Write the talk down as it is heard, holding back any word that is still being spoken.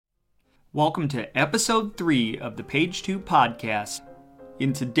Welcome to episode 3 of the Page 2 podcast.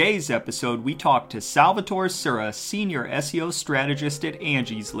 In today's episode, we talk to Sal Surra, senior SEO strategist at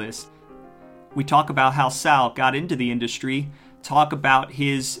Angie's List. We talk about how Sal got into the industry, talk about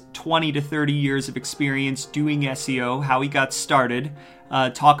his 20 to 30 years of experience doing SEO, how he got started,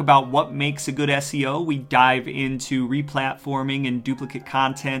 talk about what makes a good SEO. We dive into replatforming and duplicate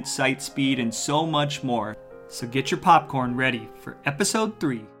content, site speed, and so much more. So get your popcorn ready for episode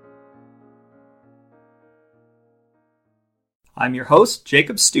 3. I'm your host,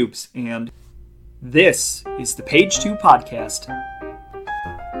 Jacob Stoops, and this is the Page 2 podcast.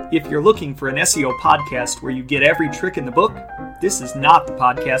 If you're looking for an SEO podcast where you get every trick in the book, this is not the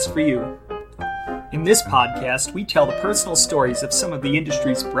podcast for you. In this podcast, we tell the personal stories of some of the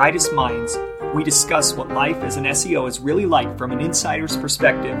industry's brightest minds. We discuss what life as an SEO is really like from an insider's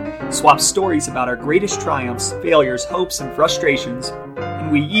perspective, swap stories about our greatest triumphs, failures, hopes, and frustrations,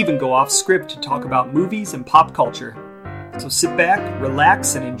 and we even go off script to talk about movies and pop culture. So sit back,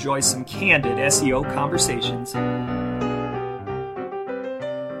 relax, and enjoy some candid SEO conversations.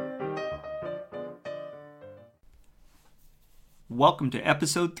 Welcome to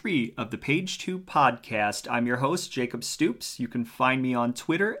episode 3 of the Page 2 podcast. I'm your host, Jacob Stoops. You can find me on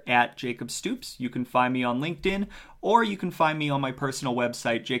Twitter at Jacob Stoops. You can find me on LinkedIn, or you can find me on my personal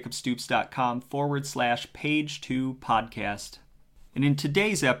website, jacobstoops.com/Page 2 podcast. And in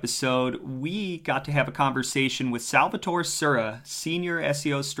today's episode, we got to have a conversation with Sal Surra, senior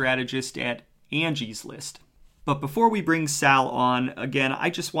SEO strategist at Angie's List. But before we bring Sal on, again, I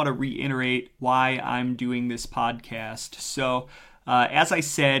just want to reiterate why I'm doing this podcast. So, as I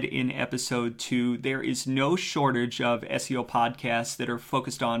said in episode 2, there is no shortage of SEO podcasts that are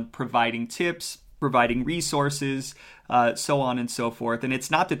focused on providing tips, providing resources, so on and so forth. And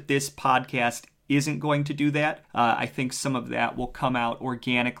it's not that this podcast isn't going to do that. I think some of that will come out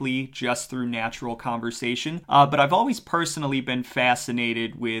organically just through natural conversation. But I've always personally been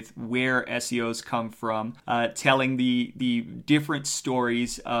fascinated with where SEOs come from, telling the different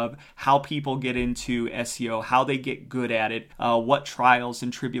stories of how people get into SEO, how they get good at it, what trials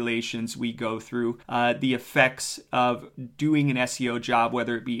and tribulations we go through, the effects of doing an SEO job,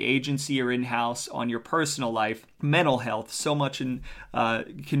 whether it be agency or in-house, on your personal life, mental health. So much can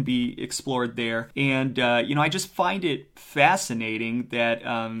be explored there. And, I just find it fascinating that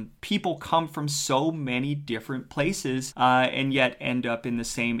people come from so many different places and yet end up in the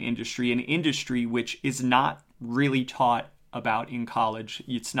same industry, an industry which is not really taught about in college.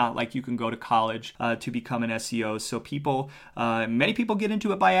 It's not like you can go to college to become an SEO. So many people get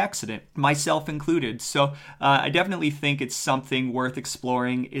into it by accident, myself included. So I definitely think it's something worth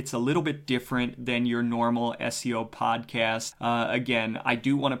exploring. It's a little bit different than your normal SEO podcast. Again, I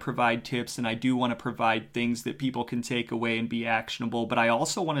do want to provide tips and I do want to provide things that people can take away and be actionable, but I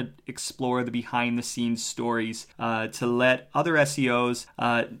also want to explore the behind the scenes stories to let other SEOs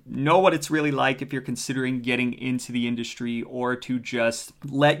know what it's really like if you're considering getting into the industry, or to just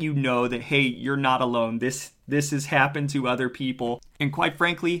let you know that, hey, you're not alone. This has happened to other people. And quite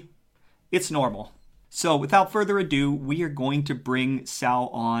frankly, it's normal. So without further ado, we are going to bring Sal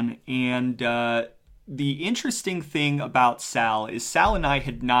on. And the interesting thing about Sal is Sal and I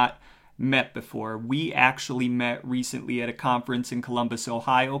had not met before. We actually met recently at a conference in Columbus,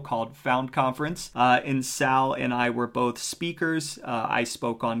 Ohio called Found Conference. And Sal and I were both speakers. I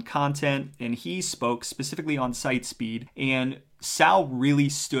spoke on content and he spoke specifically on site speed. And Sal really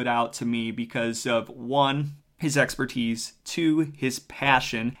stood out to me because of 1, his expertise, 2, his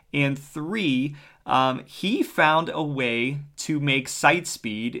passion, and 3, he found a way to make site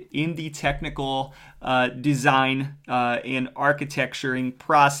speed in the technical design and architecturing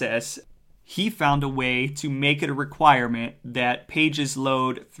process. He found a way to make it a requirement that pages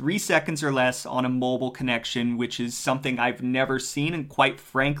load 3 seconds or less on a mobile connection, which is something I've never seen. And quite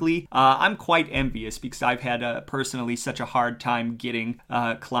frankly, I'm quite envious because I've had personally such a hard time getting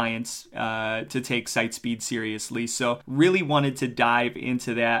clients to take site speed seriously. So really wanted to dive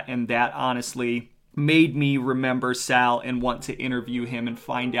into that, and that honestly made me remember Sal and want to interview him and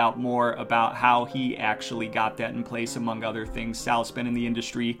find out more about how he actually got that in place, among other things. Sal's been in the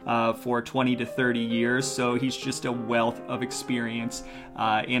industry for 20 to 30 years, so he's just a wealth of experience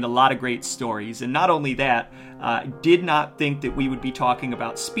and a lot of great stories. And not only that, did not think that we would be talking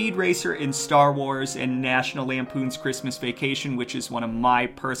about Speed Racer in Star Wars and National Lampoon's Christmas Vacation, which is one of my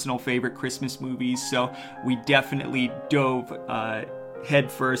personal favorite Christmas movies, so we definitely dove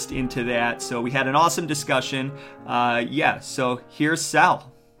head first into that. So we had an awesome discussion. So here's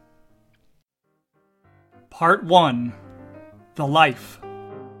Sal. Part 1. The Life.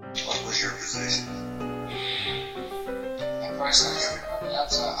 What was your position? At first, I was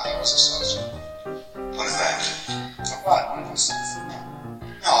but I was associated. What is that? What? What is this?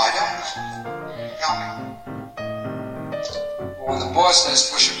 No, I don't. Tell me. Well, when the boss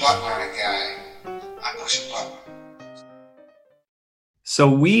says push a button on a guy, I push a button. So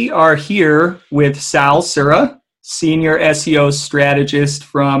we are here with Sal Surra, Senior SEO Strategist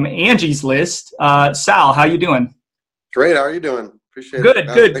from Angie's List. Sal, how you doing? Great. How are you doing? Appreciate it.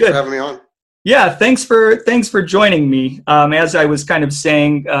 Good. Thanks for having me on. Yeah, thanks for joining me. As I was kind of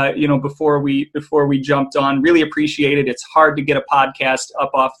saying, before we jumped on, really appreciate it. It's hard to get a podcast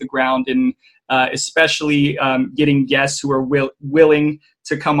up off the ground, and especially getting guests who are willing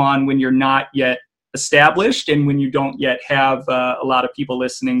to come on when you're not yet established and when you don't yet have a lot of people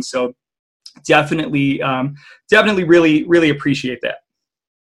listening. So definitely really appreciate that.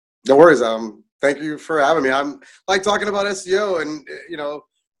 No worries. Thank you for having me. I'm like talking about SEO, and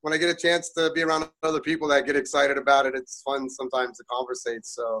when I get a chance to be around other people that get excited about it, it's fun sometimes to conversate.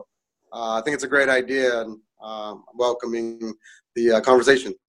 So I think it's a great idea, and welcoming the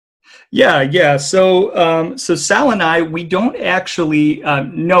conversation. Yeah. So Sal and I, we don't actually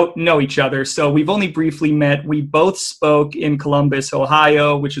know each other. So we've only briefly met. We both spoke in Columbus,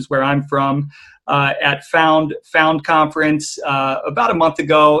 Ohio, which is where I'm from, at Found Conference about a month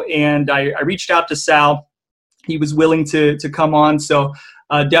ago. And I reached out to Sal. He was willing to come on. So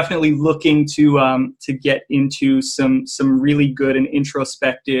definitely looking to get into some really good and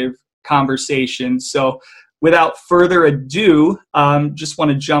introspective conversations. So without further ado, just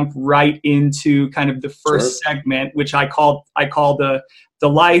want to jump right into kind of the first segment, which I call the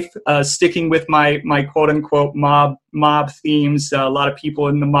life, sticking with my quote unquote mob themes. A lot of people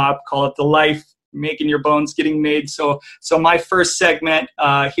in the mob call it the life, making your bones getting made. So my first segment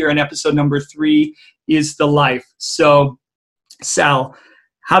here in episode number 3 is the life. So Sal,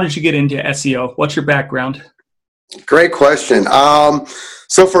 how did you get into SEO? What's your background? Great question.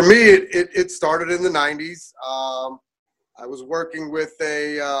 So for me, it started in the 90s. I was working with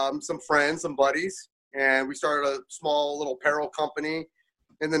some friends, some buddies, and we started a small little apparel company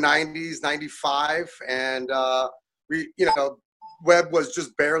in the 90s, 95. And web was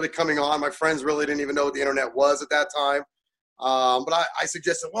just barely coming on. My friends really didn't even know what the internet was at that time. But I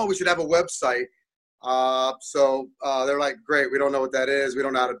suggested, well, we should have a website. So they're like, great, we don't know what that is. We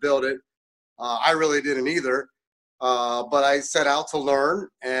don't know how to build it. I really didn't either. But I set out to learn,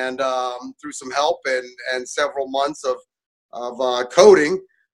 and through some help and several months of coding,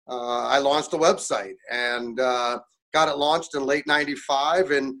 I launched a website and got it launched in late 95.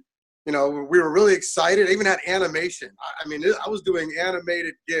 And, we were really excited. I even had animation. I was doing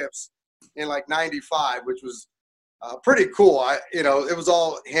animated GIFs in like 95, which was pretty cool. It was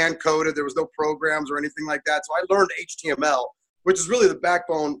all hand coded. There was no programs or anything like that. So I learned HTML, which is really the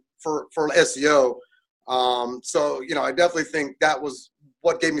backbone for SEO. I definitely think that was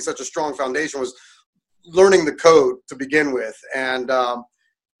what gave me such a strong foundation, was learning the code to begin with. And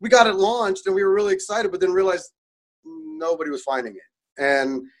we got it launched and we were really excited, but then realized nobody was finding it.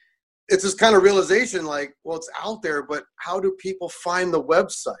 And it's this kind of realization like, well, it's out there, but how do people find the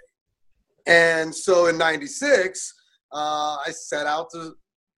website? And so in 96, I set out to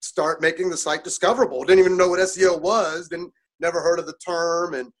start making the site discoverable. Didn't even know what SEO was, never heard of the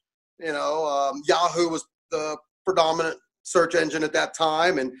term. And Yahoo was the predominant search engine at that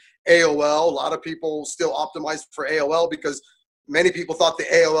time, and AOL. A lot of people still optimized for AOL because many people thought the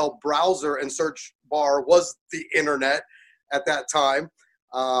AOL browser and search bar was the internet at that time.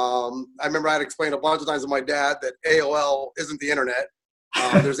 I remember I had explained a bunch of times to my dad that AOL isn't the internet.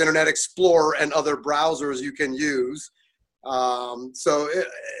 There's Internet Explorer and other browsers you can use. So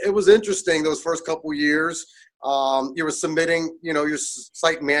it was interesting those first couple years. You were submitting, your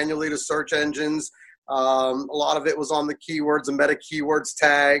site manually to search engines. A lot of it was on the keywords and meta keywords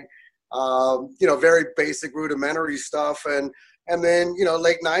tag. Very basic rudimentary stuff. And then,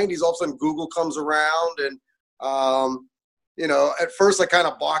 late 90s, all of a sudden Google comes around, and at first I kind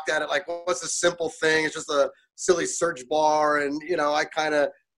of balked at it, like, well, what's a simple thing? It's just a silly search bar. And, I kind of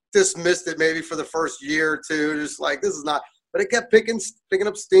dismissed it maybe for the first year or two, just like, this is not, but it kept picking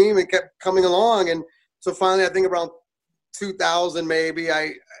up steam and kept coming along. And so finally, I think around 2000, maybe,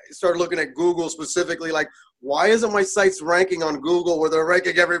 I started looking at Google specifically, like, why isn't my sites ranking on Google where they're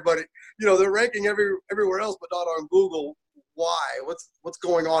ranking everybody? They're ranking everywhere else, but not on Google. Why? What's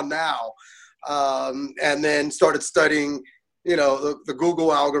going on now? And then started studying, the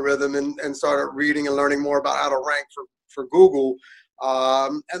Google algorithm and started reading and learning more about how to rank for Google.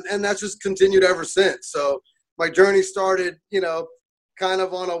 And that's just continued ever since. So my journey started, kind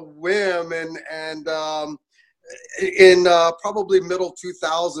of on a whim, and in probably middle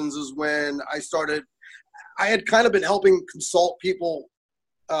 2000s is when I had kind of been helping consult people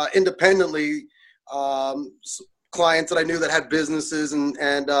independently clients that I knew that had businesses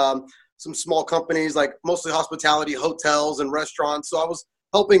and some small companies, like mostly hospitality, hotels and restaurants. So I was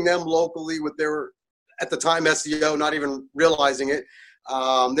helping them locally with their, at the time, SEO, not even realizing it.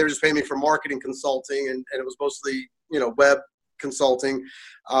 They were just paying me for marketing consulting, and it was mostly, web consulting.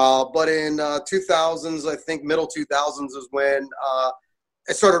 But in 2000s, I think middle 2000s is when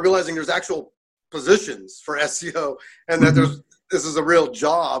I started realizing there's actual positions for SEO, and that this is a real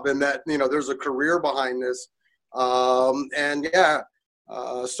job, and that, there's a career behind this.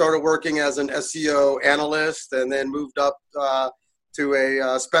 Started working as an SEO analyst, and then moved up to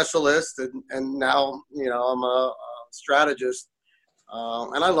a specialist, and now, I'm a strategist.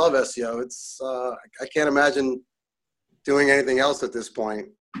 And I love SEO. It's I can't imagine doing anything else at this point.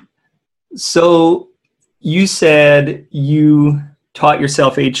 So you said you taught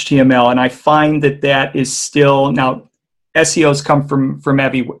yourself HTML, and I find that is still, now SEOs come from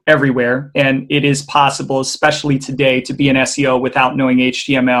everywhere, and it is possible, especially today, to be an SEO without knowing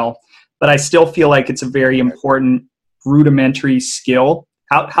HTML. But I still feel like it's a very important rudimentary skill.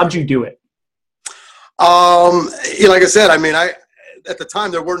 How'd you do it? Like I said, at the time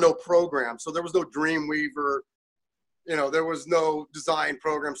there were no programs, so there was no Dreamweaver. There was no design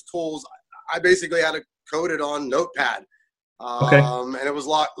programs, tools. I basically had to code it on Notepad. And it was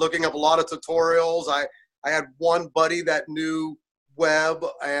looking up a lot of tutorials. I had one buddy that knew web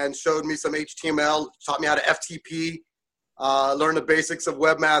and showed me some HTML, taught me how to FTP, learned the basics of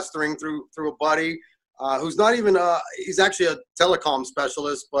webmastering through a buddy who's not even, he's actually a telecom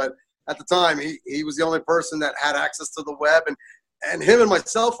specialist, but at the time he was the only person that had access to the web. And him and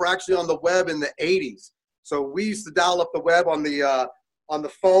myself were actually on the web in the 80s. So we used to dial up the web on the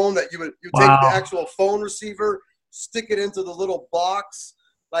phone, that you take the actual phone receiver, stick it into the little box,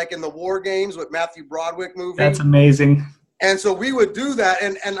 like in the War Games with Matthew Broderick movie. That's amazing. And so we would do that,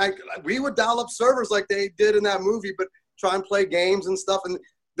 and we would dial up servers like they did in that movie, but try and play games and stuff. And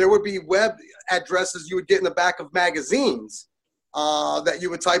there would be web addresses you would get in the back of magazines that you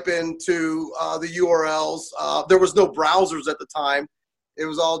would type into the URLs. There was no browsers at the time. It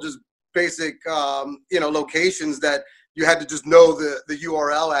was all just basic, locations that you had to just know the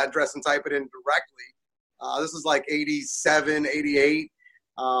URL address and type it in directly. This is like 87, 88.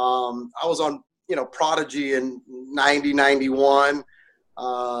 I was on, Prodigy in 90, 91.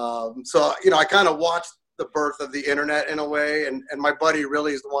 So, I kind of watched the birth of the internet in a way. And my buddy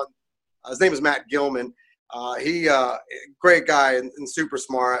really is the one, his name is Matt Gilman. He, great guy and super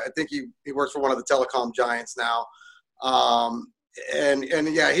smart. I think he works for one of the telecom giants now. And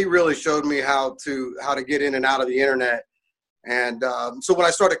he really showed me how to get in and out of the internet. And so when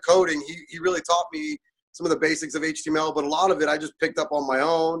I started coding, he really taught me some of the basics of HTML, but a lot of it I just picked up on my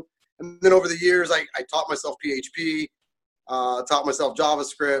own. And then over the years, I taught myself PHP, taught myself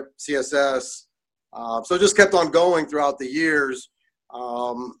JavaScript, CSS. So it just kept on going throughout the years.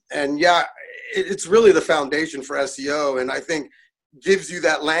 It's really the foundation for SEO. And I think gives you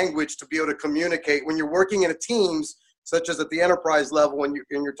that language to be able to communicate when you're working in teams, such as at the enterprise level, when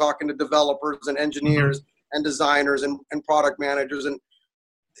you're talking to developers and engineers and designers and product managers. And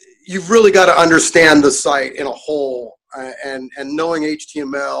you've really got to understand the site in a whole, and knowing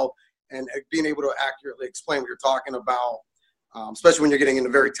HTML and being able to accurately explain what you're talking about, especially when you're getting into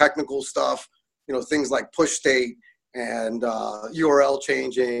very technical stuff, things like push state and URL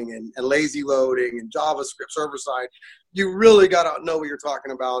changing and lazy loading and JavaScript server side. You really got to know what you're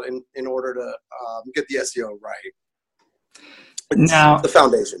talking about in order to get the SEO right. It's now the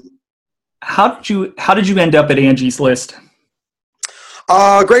foundation. How did you end up at Angie's List?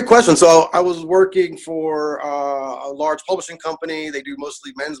 Great question. So I was working for a large publishing company. They do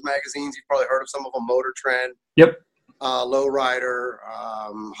mostly men's magazines. You've probably heard of some of them, Motor Trend. Yep. Lowrider,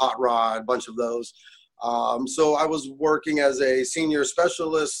 Hot Rod, a bunch of those. So I was working as a senior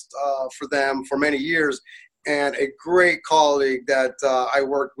specialist for them for many years, and a great colleague that I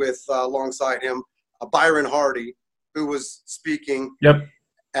worked with alongside him, Byron Hardy, who was speaking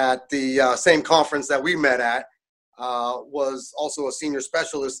at the same conference that we met at, was also a senior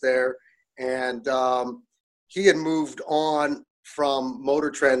specialist there. And he had moved on from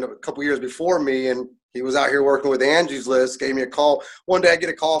Motor Trend a couple years before me, and he was out here working with Angie's List, gave me a call. One day I get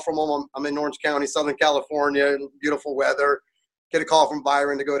a call from him. I'm in Orange County, Southern California, beautiful weather. Get a call from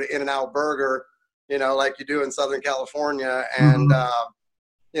Byron to go to In-N-Out Burger, like you do in Southern California. And,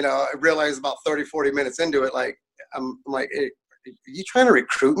 I realized about 30, 40 minutes into it, I'm like, hey, are you trying to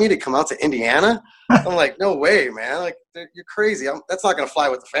recruit me to come out to Indiana? I'm like, no way, man. Like, you're crazy. That's not going to fly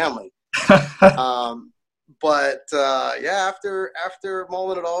with the family. After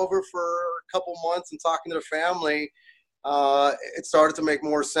mulling it over for a couple months and talking to the family, it started to make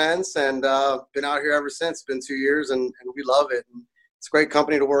more sense, and been out here ever since. It's been 2 years, and we love it. And it's a great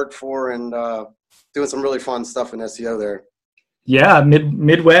company to work for, and doing some really fun stuff in SEO there. Yeah,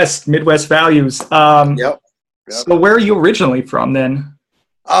 Midwest values. Yep. So where are you originally from then?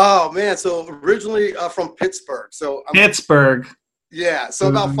 Oh man, so originally from Pittsburgh. So Pittsburgh. Yeah, so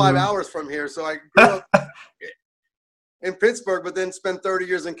about 5 hours from here. So I grew up in Pittsburgh, but then spent 30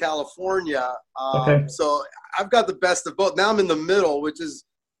 years in California. Okay. So I've got the best of both. Now I'm in the middle, which is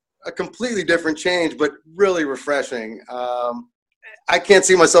a completely different change, but really refreshing. I can't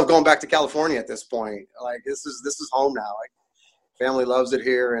see myself going back to California at this point. Like this is home now. Like family loves it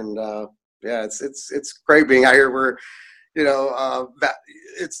here, and yeah, it's great being out here. Where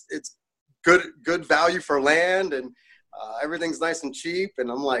it's good value for land, and everything's nice and cheap,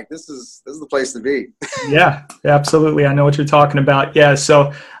 and I'm like, this is the place to be. Yeah, absolutely. I know what you're talking about. Yeah,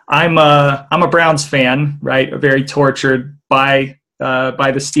 so I'm a Browns fan, right? Very tortured by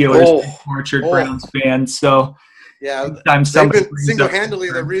the Steelers, tortured Browns fan. So yeah, they've been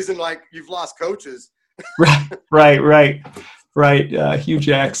single-handedly the reason like you've lost coaches. Right. Hugh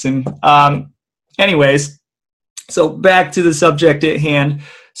Jackson. Anyways, so back to the subject at hand.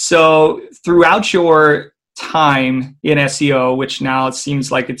 So throughout your time in SEO, which now it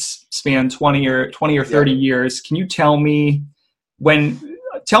seems like it's spanned 20 or 30 years, can you tell me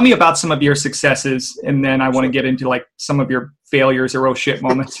about some of your successes, and then I want to get into like some of your failures or oh shit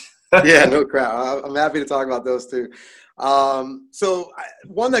moments. Yeah, no crap. I'm happy to talk about those too. So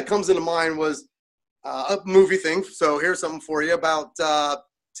one that comes into mind was a movie thing. So here's something for you. About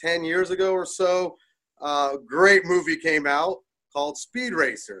 10 years ago or so, a great movie came out called Speed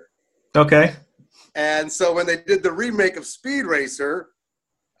Racer. Okay. And so when they did the remake of Speed Racer,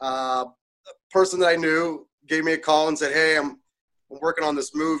 a person that I knew gave me a call and said, hey, I'm working on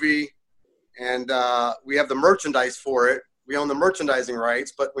this movie, and we have the merchandise for it. We own the merchandising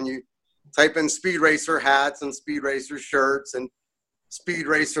rights, but when you type in Speed Racer hats and Speed Racer shirts and Speed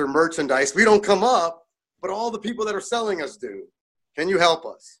Racer merchandise, we don't come up, but all the people that are selling us do. Can you help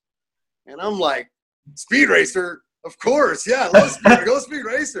us? And I'm like, Speed Racer? Of course, yeah, go Speed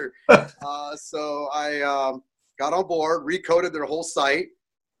Racer. So I got on board, recoded their whole site,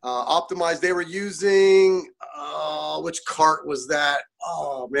 optimized. They were using, which cart was that?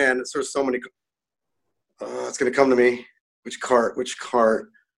 Oh, man, there's so many. It's going to come to me. Which cart?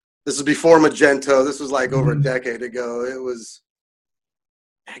 This is before Magento. This was like over a decade ago. It was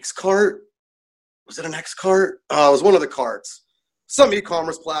X-Cart. Was it an X-Cart? It was one of the carts. Some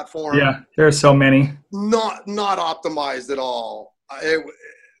e-commerce platform. Yeah, there are so many. Not optimized at all.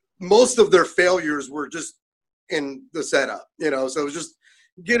 Most of their failures were just in the setup, so it was just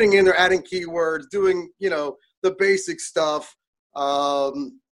getting in there, adding keywords, doing, the basic stuff.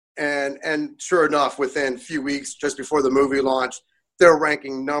 And sure enough, within a few weeks, just before the movie launched, they're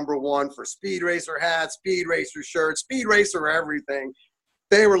ranking #1 for Speed Racer hats, Speed Racer shirts, Speed Racer everything.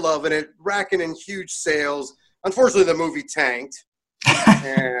 They were loving it, racking in huge sales. Unfortunately, the movie tanked.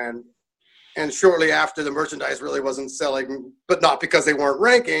 and shortly after, the merchandise really wasn't selling, but not because they weren't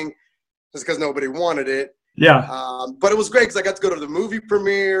ranking, just because nobody wanted it. Yeah. But it was great because I got to go to the movie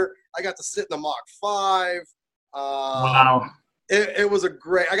premiere. I got to sit in the Mach 5. Wow. It was a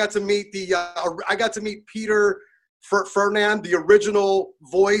great. I got to meet Peter Ferdinand, the original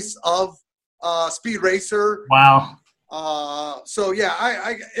voice of Speed Racer. Wow. So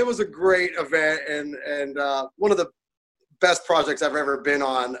yeah, it was a great event, and one of the best projects I've ever been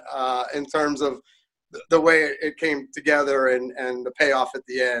on in terms of the way it came together and the payoff at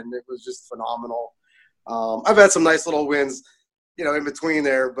the end. It was just phenomenal. I've had some nice little wins, in between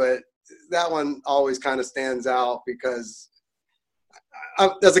there, but that one always kind of stands out because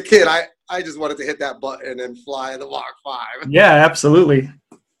as a kid, I just wanted to hit that button and fly the Mach 5. Yeah, absolutely.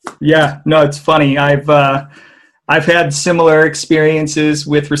 Yeah, no, it's funny. I've had similar experiences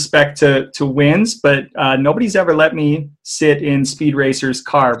with respect to wins, but nobody's ever let me sit in Speed Racer's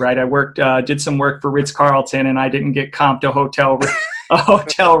car, right? I did some work for Ritz-Carlton, and I didn't get comped a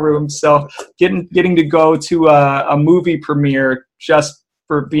hotel room. So getting to go to a movie premiere just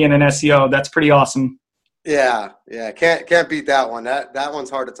for being an SEO, that's pretty awesome. Yeah, can't beat that one. That one's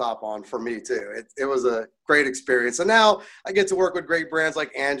hard to top on for me too. It was a great experience. And now I get to work with great brands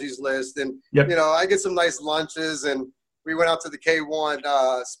like Angie's List, and I get some nice lunches. And we went out to the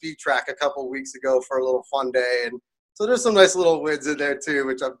K1 speed track a couple of weeks ago for a little fun day, and so there's some nice little wins in there too,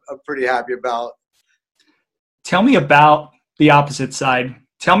 which I'm pretty happy about. Tell me about the opposite side.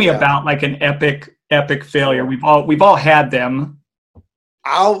 Tell me about like an epic failure. We've all had them.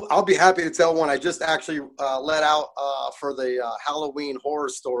 I'll be happy to tell one. I just actually let out for the Halloween horror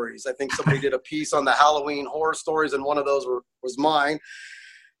stories. I think somebody did a piece on the Halloween horror stories, and one of those was mine.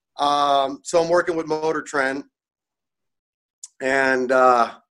 So I'm working with Motor Trend, and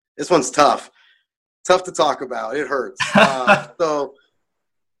this one's tough to talk about. It hurts. So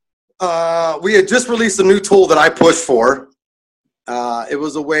we had just released a new tool that I pushed for. It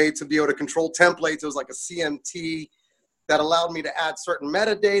was a way to be able to control templates. It was like a CMT that allowed me to add certain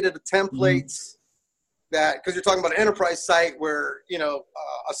metadata to templates. That, because you're talking about an enterprise site where,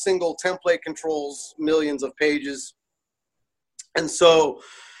 a single template controls millions of pages. And so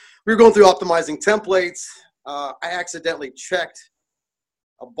we were going through optimizing templates. I accidentally checked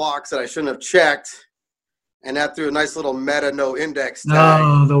a box that I shouldn't have checked, and that threw a nice little meta no index tag.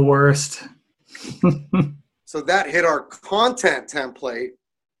 Oh, the worst. So that hit our content template,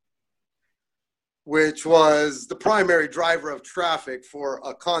 which was the primary driver of traffic for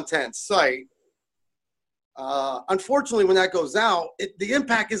a content site. Unfortunately, when that goes out, the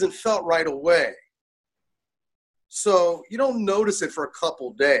impact isn't felt right away. So you don't notice it for a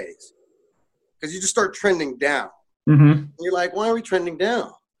couple days because you just start trending down. Mm-hmm. You're like, why are we trending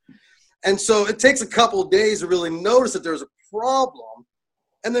down? And so it takes a couple days to really notice that there's a problem.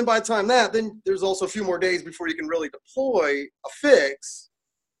 And then by the time then there's also a few more days before you can really deploy a fix.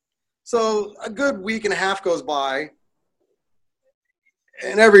 So a good week and a half goes by,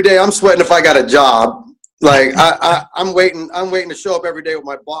 and every day I'm sweating if I got a job. Like I'm waiting to show up every day with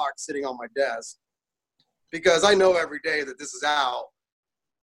my box sitting on my desk, because I know every day that this is out,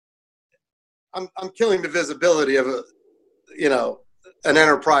 I'm killing the visibility of an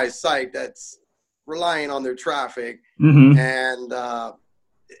enterprise site that's relying on their traffic, mm-hmm. and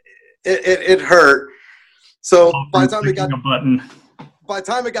it hurt. So by the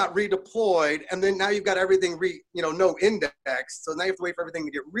time it got redeployed, and then now you've got everything no indexed. So now you have to wait for everything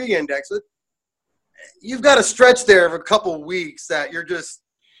to get re-indexed. You've got a stretch there of a couple of weeks that you're just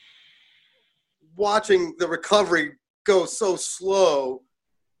watching the recovery go so slow.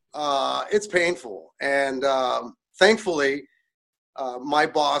 It's painful. And thankfully, my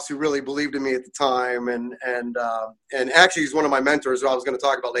boss, who really believed in me at the time, and actually he's one of my mentors who I was going to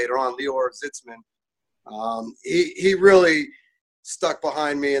talk about later on, Lior Zitzman. He really stuck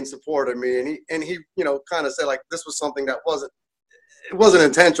behind me and supported me, and he kind of said, like, this was something that wasn't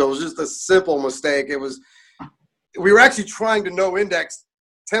intentional. It was just a simple mistake. We were actually trying to no index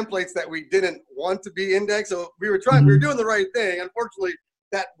templates that we didn't want to be indexed. So we were doing the right thing. Unfortunately,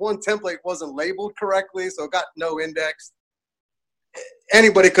 that one template wasn't labeled correctly, so it got no indexed.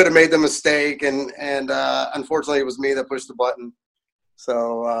 Anybody could have made the mistake, and unfortunately it was me that pushed the button.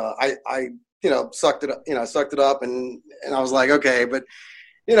 So I sucked it up, and I was like, okay, but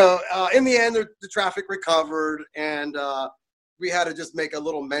in the end, the traffic recovered, and we had to just make a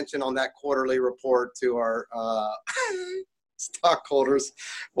little mention on that quarterly report to our stockholders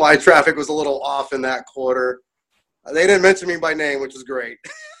why traffic was a little off in that quarter. They didn't mention me by name, which is great.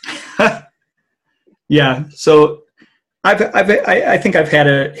 Yeah, so I think I've had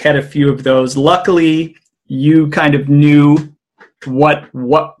a few of those. Luckily, you kind of knew what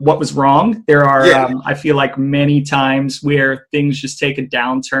was wrong. There are I feel like many times where things just take a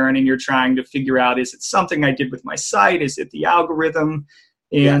downturn, and you're trying to figure out, is it something I did with my site? Is it the algorithm?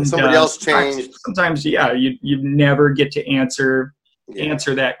 And somebody else changed. Sometimes you never get to answer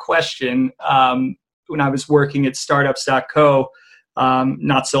that question. When I was working at startups.co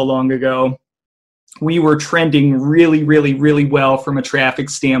not so long ago, we were trending really, really, really well from a traffic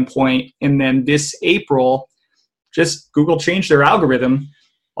standpoint. And then this April, just Google changed their algorithm.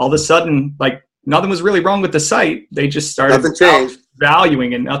 All of a sudden, like, nothing was really wrong with the site. They just started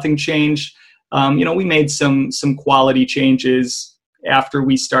valuing, and nothing changed. We made some quality changes after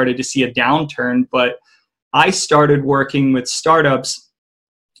we started to see a downturn, but I started working with startups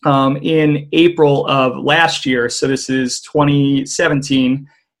in April of last year. So this is 2017.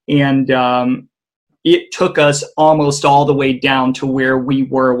 And it took us almost all the way down to where we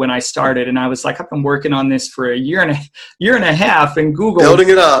were when I started. And I was like, I've been working on this for a year and a half, and Google building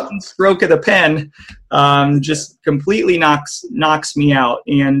it up, stroke of the pen, just completely knocks me out.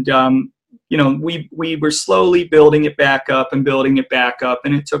 And we were slowly building it back up,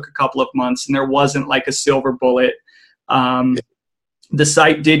 and it took a couple of months, and there wasn't like a silver bullet. The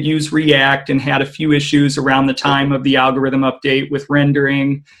site did use React and had a few issues around the time of the algorithm update with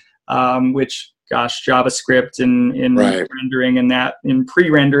rendering, which, gosh, JavaScript and rendering and that, in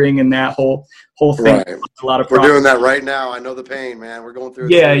pre-rendering and that whole thing. Right. A lot of We're doing that right now. I know the pain, man. We're going through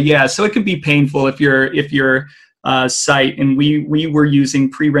it. Yeah. So it can be painful if your site, and we were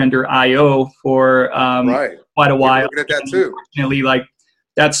using pre-render IO for quite a while. Looking at that too. Unfortunately, like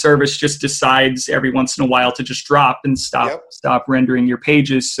that service just decides every once in a while to just drop and stop rendering your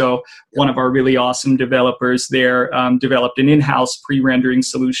pages. So one of our really awesome developers there developed an in-house pre-rendering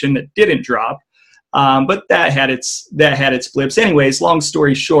solution that didn't drop, but that had its blips. Anyways, long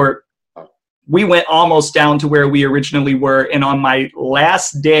story short, we went almost down to where we originally were, and on my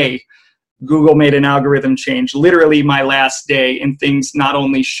last day, Google made an algorithm change. Literally my last day, and things not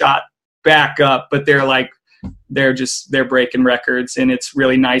only shot back up, but they're breaking records, and it's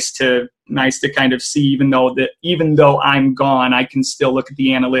really nice to kind of see, even though I'm gone, I can still look at the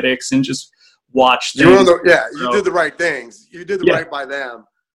analytics and just watch things. You did the right things. You did the right by them.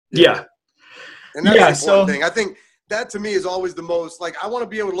 Yeah. And that's the important thing. I think that to me is always the most, like, I want to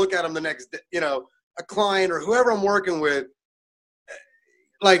be able to look at them the next, a client or whoever I'm working with.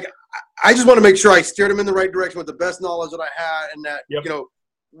 Like, I just want to make sure I steered them in the right direction with the best knowledge that I had, and that,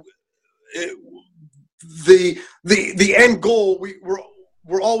 the end goal,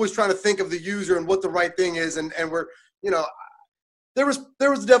 we're always trying to think of the user and what the right thing is, and we're, there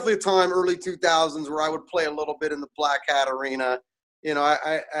was definitely a time, early 2000s, where I would play a little bit in the Black Hat arena.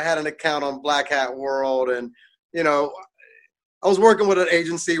 I had an account on Black Hat World, and I was working with an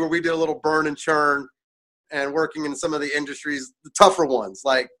agency where we did a little burn and churn, and working in some of the industries, the tougher ones,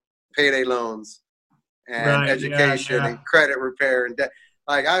 like payday loans and education and credit repair and debt.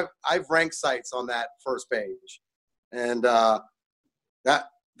 Like, I've ranked sites on that first page, and that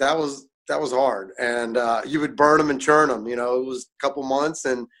was hard. And you would burn them and churn them. It was a couple months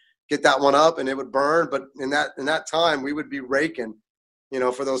and get that one up, and it would burn. But in that time, we would be raking,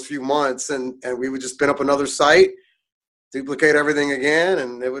 for those few months, and we would just spin up another site, duplicate everything again,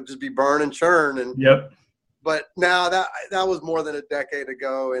 and it would just be burn and churn. And but now that was more than a decade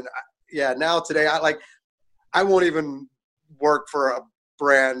ago, and now today I won't even work for a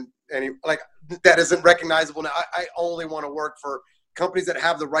brand that isn't recognizable now. I only want to work for companies that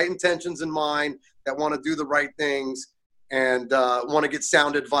have the right intentions in mind, that want to do the right things, and want to get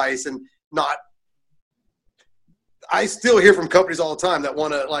sound advice, and not. I still hear from companies all the time that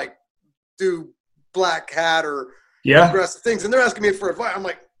want to do black hat or aggressive things, and they're asking me for advice. I'm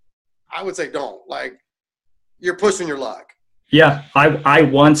like, I would say don't. You're pushing your luck. Yeah, I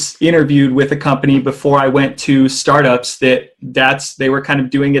once interviewed with a company before I went to startups they were kind of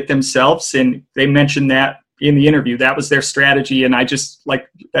doing it themselves, and they mentioned that in the interview. That was their strategy, and I just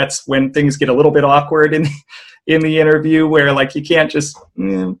that's when things get a little bit awkward in the interview, where you can't just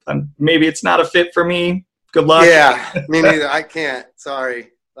maybe it's not a fit for me. Good luck. Yeah, me neither. I can't.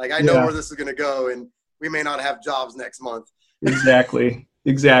 Sorry. I know where this is going to go, and we may not have jobs next month. Exactly.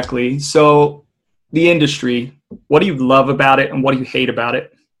 So, the industry, what do you love about it, and what do you hate about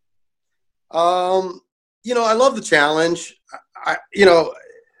it? I love the challenge.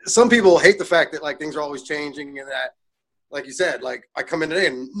 Some people hate the fact that things are always changing, and that, like you said, I come in today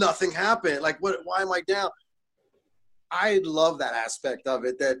and nothing happened. Why am I down? I love that aspect of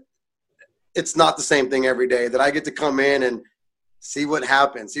it, that it's not the same thing every day, that I get to come in and see what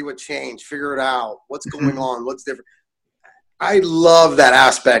happened, see what changed, figure it out, what's going on, what's different. I love that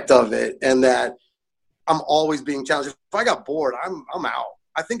aspect of it, and that I'm always being challenged. If I got bored, I'm out.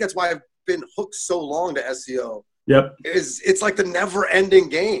 I think that's why I've been hooked so long to SEO. Yep. It's like the never-ending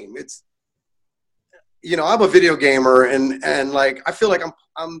game. It's, I'm a video gamer, and I feel like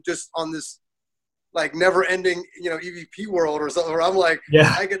I'm just on this never-ending EVP world or something, where I'm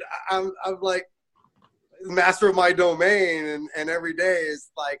I'm master of my domain, and every day is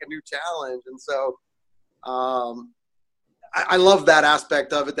a new challenge. And so I love that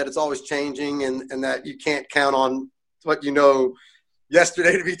aspect of it, that it's always changing, and that you can't count on what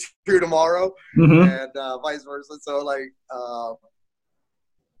yesterday to be true tomorrow, and vice versa. So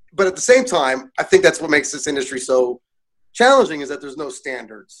but at the same time, I think that's what makes this industry so challenging, is that there's no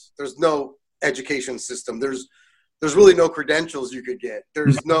standards, there's no education system, there's really no credentials you could get,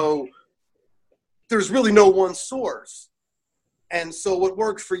 there's really no one source. And so what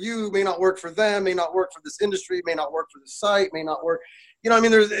works for you may not work for them, may not work for this industry, may not work for the site, may not work.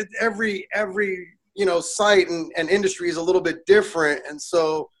 There's every site and industry is a little bit different. And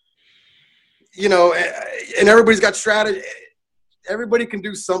so, and everybody's got strategy. Everybody can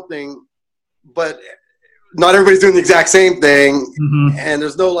do something, but not everybody's doing the exact same thing. And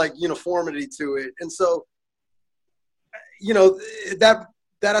there's no uniformity to it. And so, that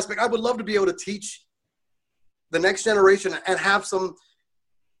aspect, I would love to be able to teach the next generation and have some,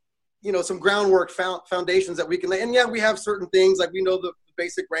 some groundwork foundations that we can lay. And we have certain things, we know the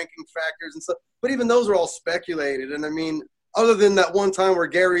basic ranking factors and stuff, but even those are all speculated. And I mean, other than that one time where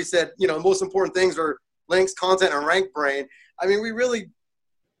Gary said, the most important things are links, content, and rank brain. I mean, we really,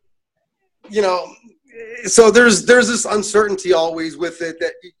 So there's this uncertainty always with it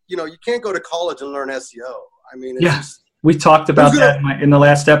that, you know, you can't go to college and learn SEO. I mean, it's just, we talked about that in the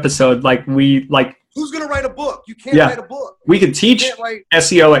last episode. Who's going to write a book? You can't write a book. We could teach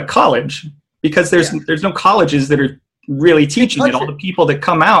SEO at college because there's no colleges that are really teaching it. All the people that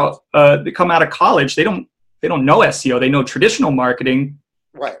come out of college, they don't know SEO. They know traditional marketing.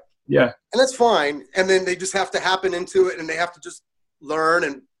 Right. Yeah. And that's fine. And then they just have to happen into it, and they have to just learn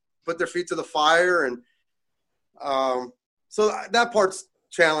and put their feet to the fire. And so that part's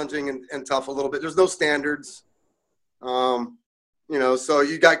challenging and tough a little bit. There's no standards. You know, so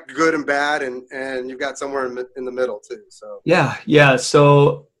you got good and bad, and you've got somewhere in the middle too. So yeah.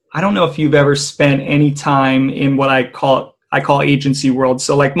 So I don't know if you've ever spent any time in what I call agency world.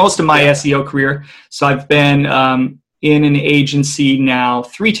 So like most of my SEO career, so I've been in an agency now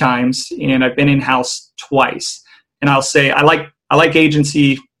 3 times, and I've been in-house twice. And I'll say I like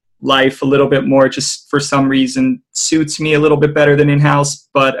agency life a little bit more, just for some reason suits me a little bit better than in-house.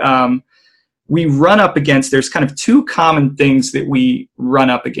 But we run up against, there's kind of 2 common things that we run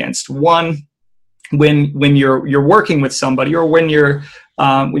up against. One, when you're working with somebody, or when you're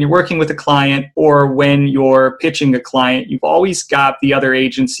working with a client, or when you're pitching a client, you've always got the other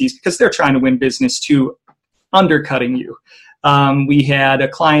agencies, because they're trying to win business too, undercutting you. We had a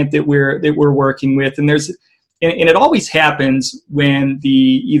client that we're working with, and it always happens when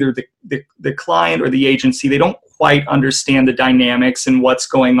either the client or the agency, they don't quite understand the dynamics and what's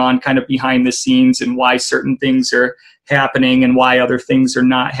going on kind of behind the scenes, and why certain things are happening and why other things are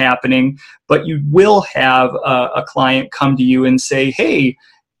not happening. But you will have a client come to you and say, hey,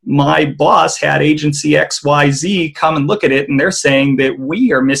 my boss had agency XYZ come and look at it, and they're saying that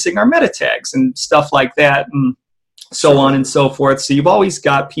we are missing our meta tags and stuff like that, and so on and so forth. So you've always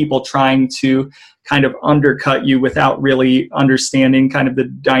got people trying to kind of undercut you without really understanding kind of the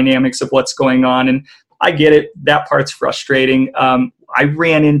dynamics of what's going on. And I get it. That part's frustrating. I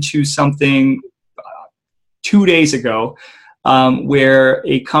ran into something 2 days ago where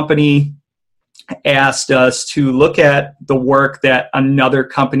a company asked us to look at the work that another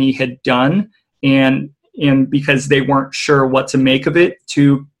company had done, and because they weren't sure what to make of it,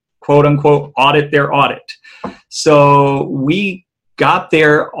 to quote unquote audit their audit. So we got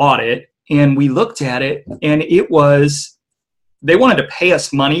their audit and we looked at it, and they wanted to pay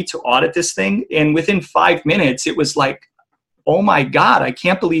us money to audit this thing. And within 5 minutes, it was like, oh my God, I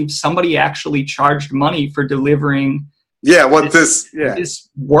can't believe somebody actually charged money for delivering this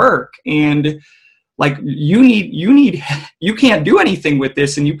work. And like, you can't do anything with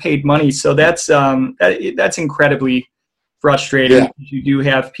this, and you paid money. So that's incredibly frustrating. Yeah. You do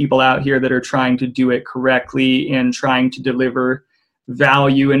have people out here that are trying to do it correctly and trying to deliver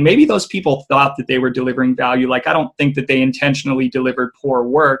value. And maybe those people thought that they were delivering value. Like, I don't think that they intentionally delivered poor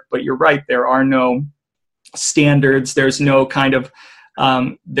work, but you're right. There are no standards. There's no kind of,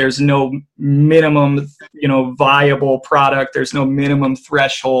 there's no minimum, viable product. There's no minimum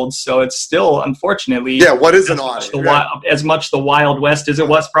threshold. So it's still, unfortunately, what is an audit? As much the Wild West as it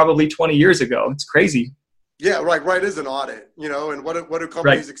was probably 20 years ago. It's crazy. Yeah, right is an audit, and what do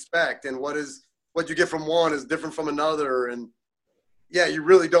companies expect, and what you get from one is different from another, and yeah, you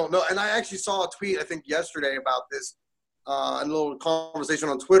really don't know. And I actually saw a tweet, I think yesterday, about this, a little conversation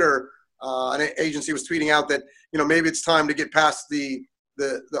on Twitter. An agency was tweeting out that, maybe it's time to get past the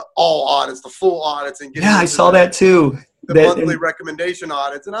all audits, the full audits, and get I saw that too. The monthly recommendation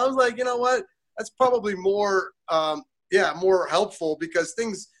audits. And I was like, you know what? That's probably more helpful, because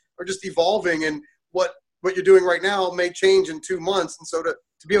things are just evolving, and what you're doing right now may change in 2 months. And so to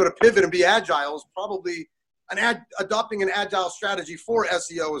be able to pivot and be agile is probably adopting an agile strategy for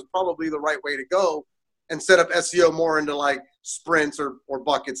SEO is probably the right way to go, and set up SEO more into like sprints or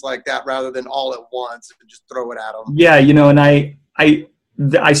buckets like that, rather than all at once and just throw it at them. Yeah.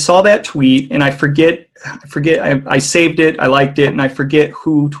 And I saw that tweet, and I forget, I saved it. I liked it, and I forget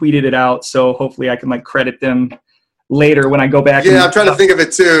who tweeted it out. So hopefully I can credit them later when I go back. Yeah. I'm trying to think of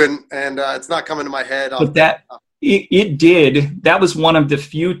it too. And it's not coming to my head. But it did. That was one of the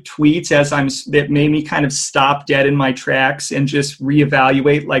few tweets that made me kind of stop dead in my tracks and just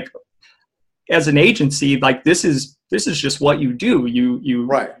reevaluate, like, as an agency, like, this is just what you do. You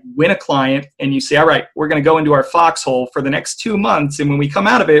win a client, and you say, all right, we're going to go into our foxhole for the next 2 months. And when we come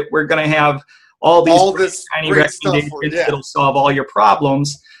out of it, we're going to have all these tiny recommendations that'll solve all your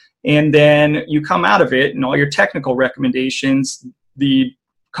problems. And then you come out of it, and all your technical recommendations, the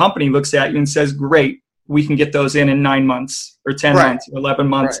company looks at you and says, great, we can get those in 9 months or 10 months or 11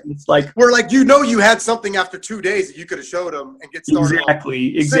 months. Right. It's like, we're like, you had something after 2 days that you could have showed them and get started.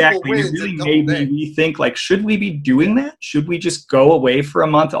 Exactly. It really made me rethink, like, should we be doing that? Should we just go away for a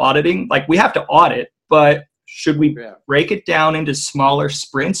month auditing? Like, we have to audit, but should we Yeah. break it down into smaller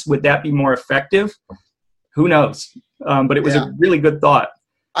sprints? Would that be more effective? Who knows? But it was a really good thought.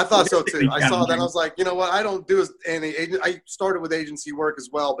 I thought so too. Realistically I saw that. I challenging. was like, you know what? I don't do any agent. I started with agency work as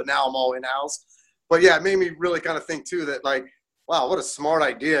well, but now I'm all in house. But yeah, it made me really kind of think too that like, wow, what a smart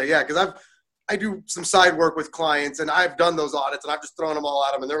idea. Yeah, because I do some side work with clients, and I've done those audits, and I've just thrown them all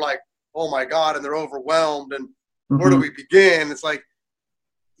at them, and they're like, oh my god, and they're overwhelmed, and where do we begin? It's like,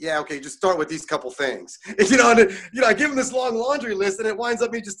 yeah, okay, just start with these couple things. I give them this long laundry list, and it winds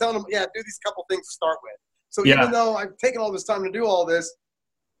up me just telling them, yeah, do these couple things to start with. So even though I've taken all this time to do all this,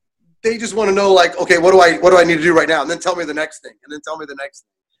 they just want to know, like, okay, what do I need to do right now? And then tell me the next thing, and then tell me the next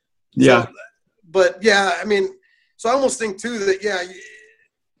thing. Yeah. So, but yeah, I mean, so I almost think too that, yeah,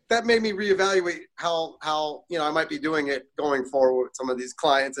 that made me reevaluate how I might be doing it going forward with some of these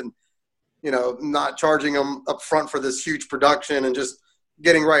clients, and not charging them up front for this huge production, and just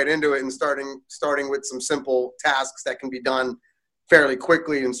getting right into it and starting with some simple tasks that can be done fairly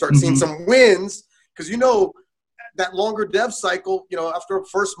quickly, and start seeing some wins, because that longer dev cycle, after a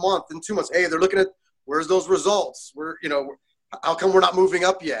first month and 2 months, hey, they're looking at where's those results, how come we're not moving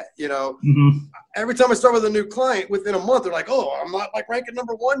up yet? Every time I start with a new client, within a month, they're like, oh, I'm not like ranking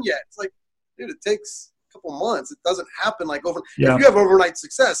number 1 yet. It's like, dude, it takes a couple months. It doesn't happen like over. Yeah. If you have overnight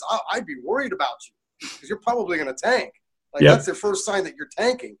success, I'd be worried about you, because you're probably going to tank. Like that's the first sign that you're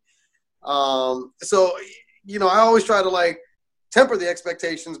tanking. So, I always try to like temper the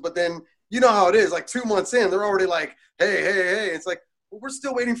expectations, but then you know how it is. Like 2 months in, they're already like, hey. It's like, well, we're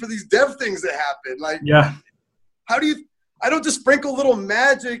still waiting for these dev things to happen. Like, how do you? I don't just sprinkle little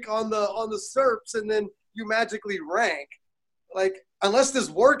magic on the SERPs and then you magically rank. Like, unless this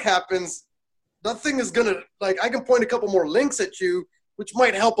work happens, nothing is gonna, like, I can point a couple more links at you, which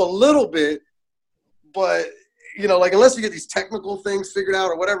might help a little bit, but like, unless you get these technical things figured out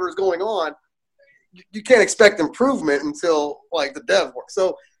or whatever is going on, you can't expect improvement until like the dev work.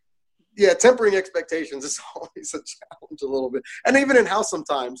 So yeah, tempering expectations is always a challenge a little bit, and even in house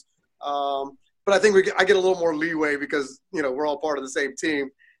sometimes. But I think I get a little more leeway because we're all part of the same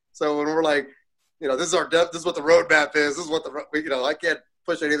team. So when we're like, this is our depth, this is what the roadmap is, this is what I can't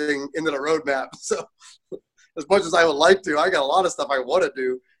push anything into the roadmap. So as much as I would like to, I got a lot of stuff I want to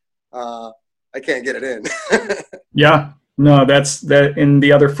do. I can't get it in. Yeah, no, that's that. And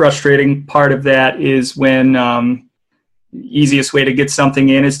the other frustrating part of that is when easiest way to get something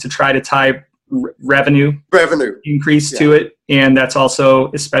in is to try to tie revenue increase to it. And that's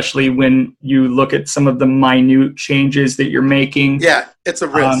also, especially when you look at some of the minute changes that you're making. Yeah, it's a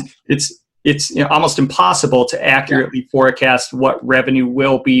risk. It's almost impossible to accurately forecast what revenue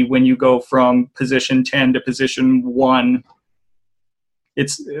will be when you go from position 10 to position 1.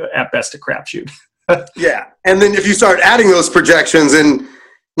 It's at best a crapshoot. Yeah, and then if you start adding those projections, and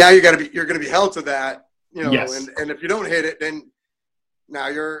now you're going to be held to that, Yes. and if you don't hit it, then now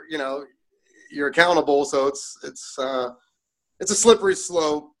you're accountable. So it's a slippery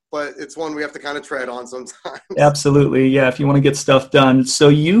slope, but it's one we have to kind of tread on sometimes. Absolutely, yeah. If you want to get stuff done. So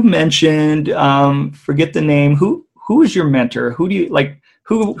you mentioned, forget the name. Who is your mentor? Who do you like?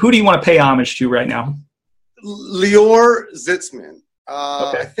 Who do you want to pay homage to right now? Lior Zitzman.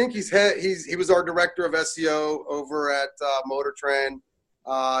 Okay. I think he was our director of SEO over at Motor Trend.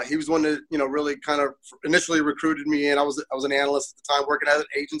 He was one that really kind of initially recruited me in. I was an analyst at the time, working at an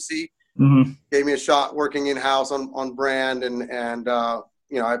agency. Mm-hmm. Gave me a shot working in house on brand, and I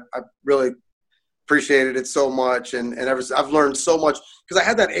really appreciated it so much. And I've learned so much because I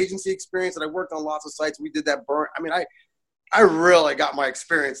had that agency experience, and I worked on lots of sites. We did that burn. I mean, I really got my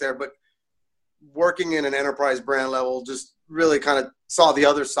experience there, but working in an enterprise brand level just really kind of saw the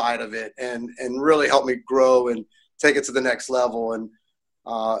other side of it, and really helped me grow and take it to the next level. And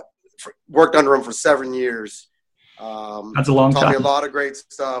worked under him for 7 years. That's a long time. Taught me a lot of great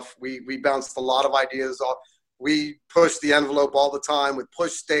stuff. We bounced a lot of ideas off. We pushed the envelope all the time with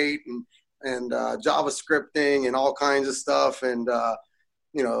push state and JavaScripting and all kinds of stuff, and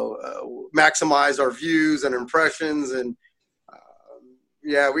maximize our views and impressions. And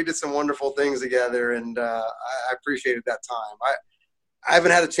we did some wonderful things together, and I appreciated that time. I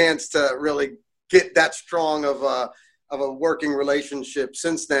haven't had a chance to really get that strong of a working relationship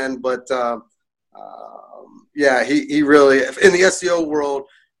since then, but he really, in the SEO world,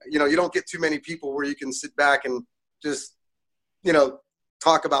 you don't get too many people where you can sit back and just,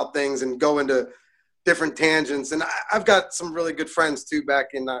 talk about things and go into different tangents. And I've got some really good friends too back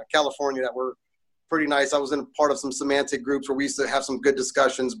in California that were pretty nice. I was in part of some semantic groups where we used to have some good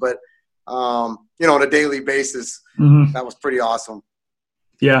discussions, but on a daily basis, that was pretty awesome.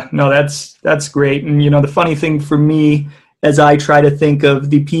 Yeah, no, that's great. And the funny thing for me, as I try to think of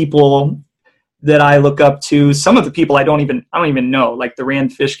the people that I look up to. Some of the people I don't even know, like the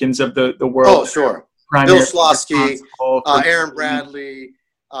Rand Fishkins of the world. Oh, sure. Primarily Bill Slosky, responsible for- Aaron Bradley,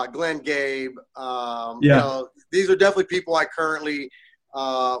 Glenn Gabe. Yeah. You know, these are definitely people I currently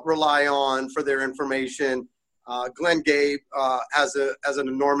rely on for their information. Glenn Gabe has an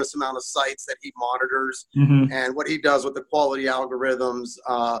enormous amount of sites that he monitors, and what he does with the quality algorithms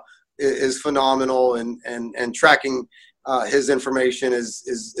is phenomenal. And tracking his information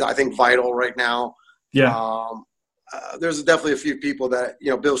is I think vital right now. Yeah. There's definitely a few people that, you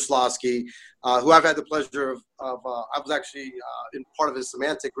know, Bill Slosky, who I've had the pleasure of I was actually in part of his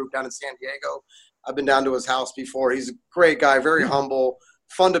semantic group down in San Diego. I've been down to his house before. He's a great guy, very humble,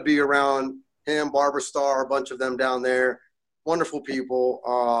 fun to be around. Him, Barbara Starr, a bunch of them down there, wonderful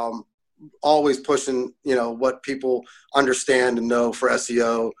people, always pushing, you know, what people understand and know for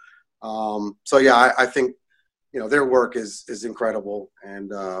SEO. So yeah, I think, you know, their work is incredible,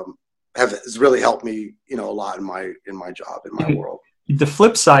 and has really helped me, you know, a lot in my job, in my world. The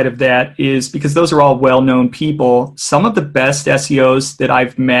flip side of that is, because those are all well-known people, some of the best SEOs that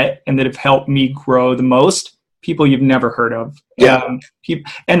I've met and that have helped me grow the most, people you've never heard of. Yeah.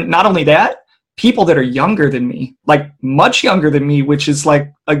 And not only that, people that are younger than me, like much younger than me, which is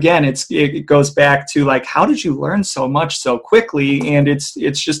like, again, it goes back to like, how did you learn so much so quickly? And it's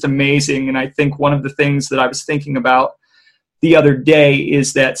just amazing. And I think one of the things that I was thinking about the other day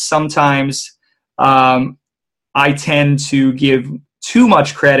is that sometimes I tend to give too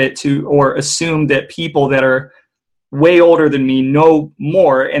much credit to, or assume that people that are way older than me know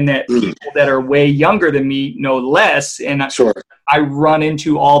more, and that people that are way younger than me know less. And Sure. I run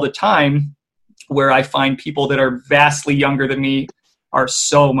into all the time where I find people that are vastly younger than me are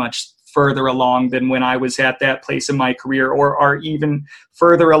so much further along than when I was at that place in my career, or are even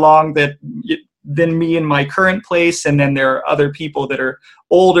further along than me in my current place. And then there are other people that are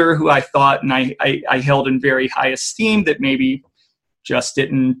older who I thought and I held in very high esteem that maybe just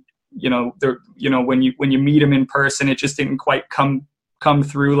didn't, when you meet them in person, it just didn't quite come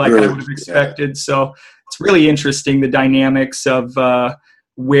through like I would have expected. Yeah. So it's really interesting, the dynamics of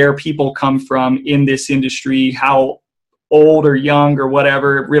where people come from in this industry, how old or young or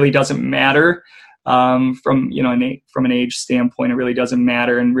whatever, it really doesn't matter. From an age standpoint, it really doesn't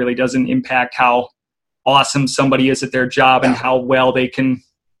matter, and really doesn't impact how awesome somebody is at their job and how well they can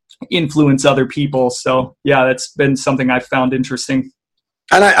influence other people. So yeah, that's been something I've found interesting.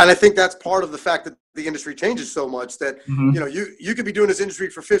 And I think that's part of the fact that the industry changes so much that, you could be doing this industry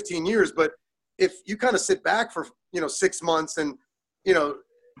for 15 years, but if you kind of sit back for, 6 months and,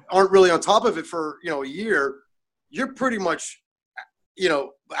 aren't really on top of it for, a year, you're pretty much,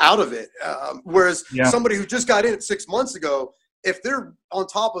 out of it. Whereas somebody who just got in 6 months ago, if they're on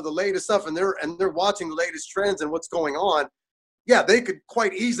top of the latest stuff and they're watching the latest trends and what's going on, they could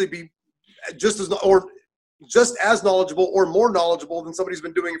quite easily be just as knowledgeable or more knowledgeable than somebody who's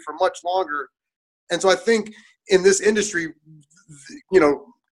been doing it for much longer. And so I think in this industry,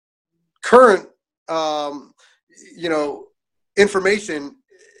 current, information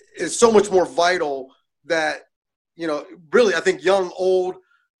is so much more vital that, really, I think young, old,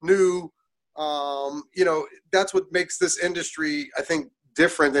 new, that's what makes this industry, I think,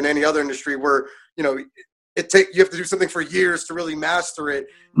 different than any other industry where, you have to do something for years to really master it.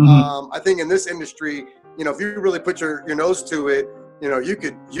 I think in this industry, if you really put your nose to it,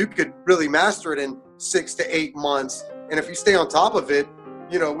 you could really master it in 6 to 8 months. And if you stay on top of it,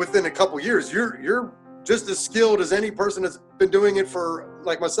 within a couple years, you're just as skilled as any person that's been doing it for,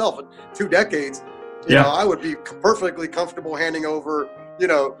 like myself, 2 decades. I would be perfectly comfortable handing over,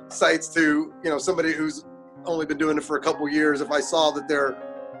 sites to, somebody who's only been doing it for a couple years if I saw that their,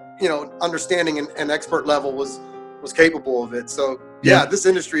 understanding and expert level was capable of it. So this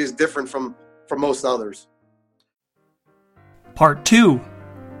industry is different from most others. Part 2,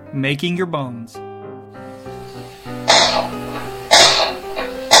 making your bones.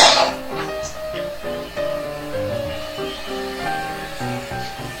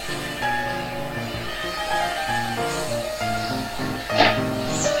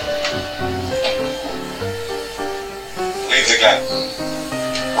 Leaves again.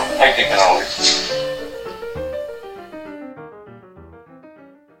 Technique and always.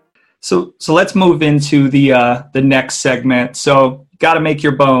 So let's move into the next segment. So got to make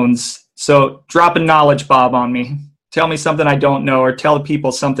your bones. So drop a knowledge bomb on me. Tell me something I don't know, or tell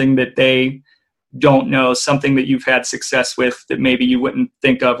people something that they don't know, something that you've had success with that maybe you wouldn't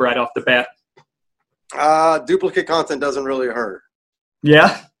think of right off the bat. Duplicate content doesn't really hurt.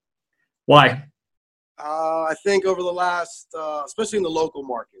 Yeah? Why? I think over the last, especially in the local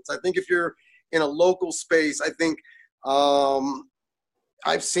markets, I think if you're in a local space, I think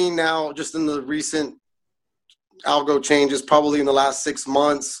I've seen now just in the recent algo changes, probably in the last 6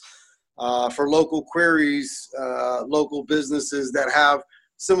 months, for local queries, local businesses that have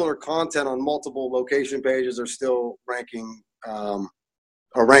similar content on multiple location pages are still ranking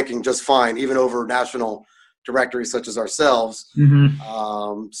just fine, even over national directories such as ourselves.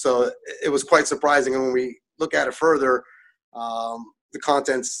 So it was quite surprising. And when we look at it further, the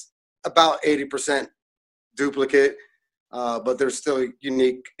content's about 80% duplicate, but there's still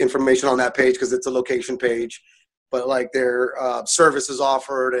unique information on that page because it's a location page. But like their services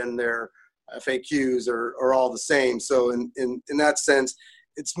offered and their FAQs are all the same. So in that sense,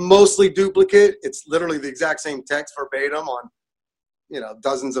 it's mostly duplicate. It's literally the exact same text verbatim on,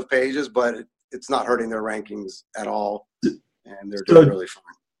 dozens of pages, but it's not hurting their rankings at all. And they're doing really fine.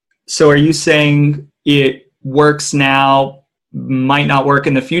 So are you saying it works now, might not work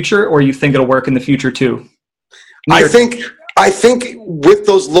in the future, or you think it'll work in the future too? I think with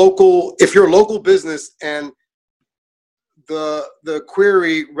those local, if you're a local business and the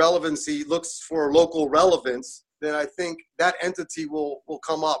query relevancy looks for local relevance, then I think that entity will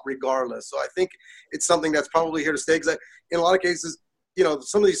come up regardless. So I think it's something that's probably here to stay, because in a lot of cases,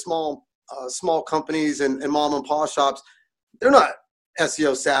 some of these small companies and mom and pop shops, they're not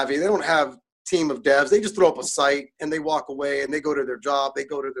SEO savvy. They don't have team of devs. They just throw up a site and they walk away and they go to their job. They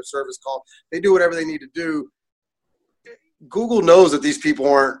go to their service call. They do whatever they need to do. Google knows that these people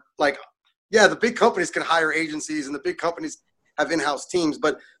aren't the big companies can hire agencies and the big companies have in-house teams,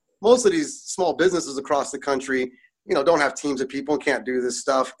 but most of these small businesses across the country, don't have teams of people and can't do this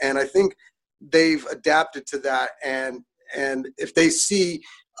stuff. And I think they've adapted to that. And if they see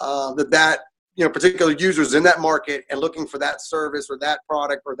that particular users in that market and looking for that service or that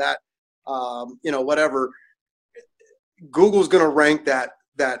product or that, whatever, Google's going to rank that,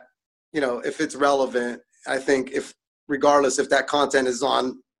 if it's relevant. I think regardless if that content is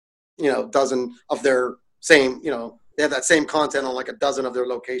on, dozen of their same, they have that same content on like a dozen of their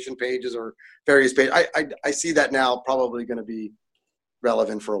location pages or various pages. I see that now probably going to be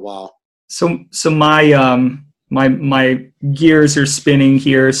relevant for a while. So my my gears are spinning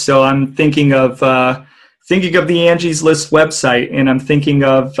here. So I'm thinking of the Angie's List website, and I'm thinking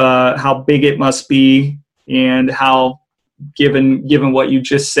of how big it must be, and how given what you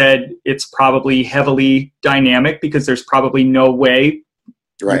just said, it's probably heavily dynamic, because there's probably no way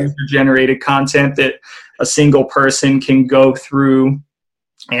user-generated content that a single person can go through,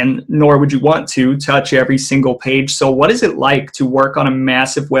 and nor would you want to touch every single page. So what is it like to work on a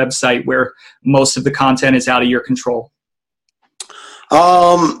massive website where most of the content is out of your control?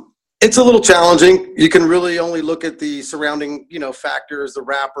 It's a little challenging. You can really only look at the surrounding, factors, the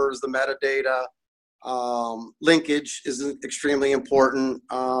wrappers, the metadata. Linkage is extremely important.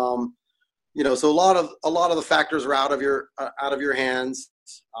 So a lot of the factors are out of your hands.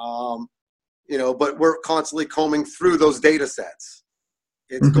 But we're constantly combing through those data sets.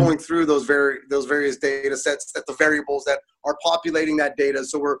 It's going through those various data sets, that the variables that are populating that data.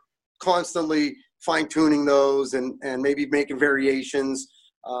 So we're constantly fine tuning those and maybe making variations.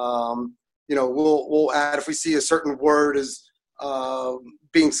 We'll add, if we see a certain word is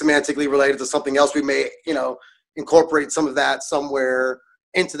being semantically related to something else, we may, incorporate some of that somewhere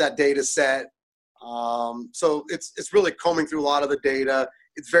into that data set. So it's really combing through a lot of the data.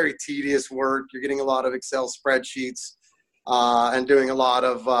 It's very tedious work. You're getting a lot of Excel spreadsheets and doing a lot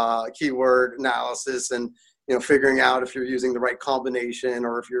of keyword analysis and, figuring out if you're using the right combination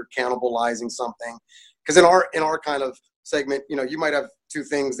or if you're cannibalizing something. Because in our kind of segment, you might have two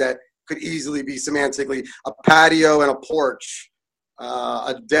things that could easily be semantically, a patio and a porch,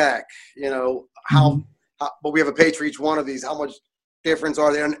 a deck, but we have a page for each one of these. How much difference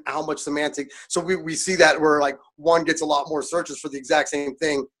are there and how much semantic? So we see that where like one gets a lot more searches for the exact same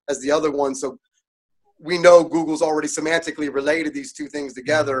thing as the other one. So we know Google's already semantically related these two things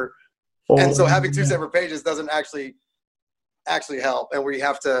together. And so having two separate pages doesn't actually help. And we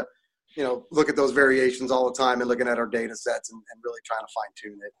have to, look at those variations all the time and looking at our data sets and really trying to fine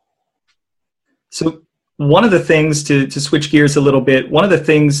tune it. So one of the things, to switch gears a little bit, one of the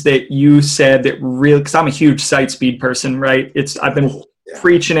things that you said that really, because I'm a huge site speed person, right? I've been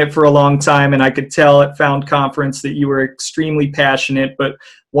preaching it for a long time, and I could tell at Found Conference that you were extremely passionate. But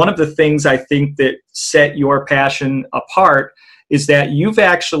one of the things I think that set your passion apart is that you've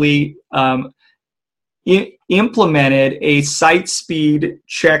actually implemented a site speed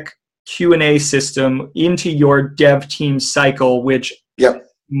check Q&A system into your dev team cycle, which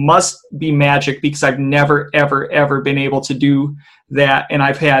must be magic, because I've never, ever, ever been able to do that. And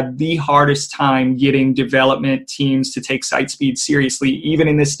I've had the hardest time getting development teams to take site speed seriously, even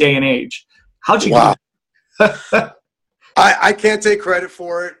in this day and age. How'd you do that? I can't take credit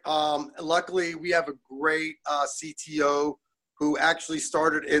for it. Luckily, we have a great CTO who actually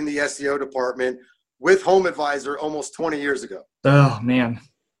started in the SEO department with Home Advisor almost 20 years ago. Oh, man.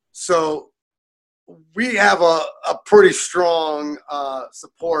 So we have a pretty strong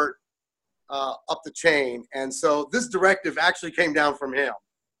support up the chain. And so this directive actually came down from him.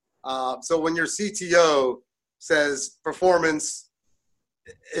 So when your CTO says performance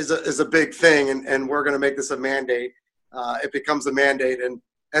is a big thing and we're going to make this a mandate, it becomes a mandate, and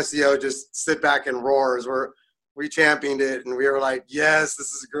SEO just sit back and roars. We championed it, and we were like, yes, this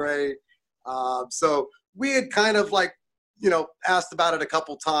is great. So we had kind of asked about it a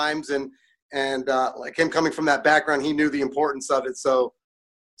couple times, and like him coming from that background, he knew the importance of it. So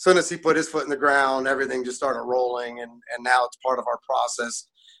as soon as he put his foot in the ground, everything just started rolling, and now it's part of our process.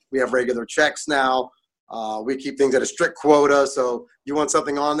 We have regular checks now. We keep things at a strict quota. So you want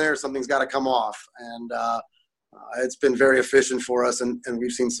something on there, something's got to come off. And it's been very efficient for us, and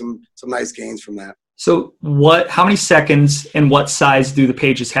we've seen some nice gains from that. So how many seconds and what size do the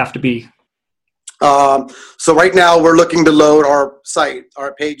pages have to be? So right now we're looking to load our site.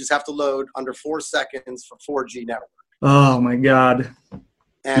 Our pages have to load under 4 seconds for 4G network. Oh my God.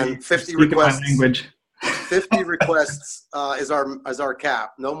 And 50 requests. My language. 50 requests is our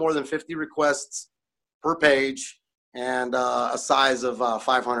cap. No more than 50 requests per page, and a size of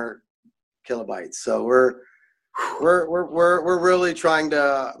 500 kilobytes. So we're really trying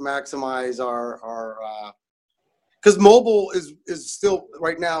to maximize our because mobile is still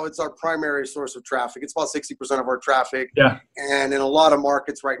right now, it's our primary source of traffic. It's about 60% of our traffic. Yeah. And in a lot of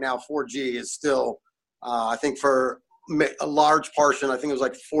markets right now, 4G is still, I think for a large portion, I think it was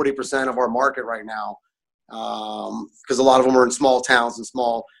like 40% of our market right now. Because a lot of them are in small towns and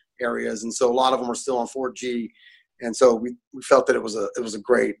small areas. And so a lot of them are still on 4G. And so we felt that it was a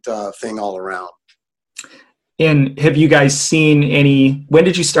great thing all around. And have you guys seen when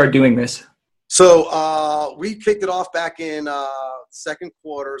did you start doing this? So we kicked it off back in second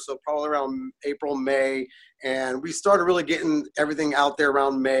quarter, so probably around April, May, and we started really getting everything out there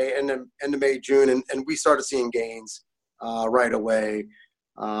around May and then end of May, June, and we started seeing gains right away.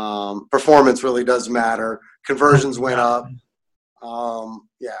 Performance really does matter. Conversions went up.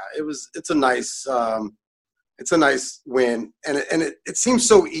 It's a nice win, and it seems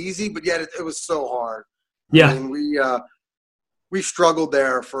so easy, but yet it was so hard. Yeah, I mean, we struggled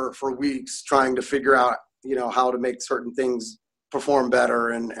there for weeks trying to figure out, how to make certain things perform better.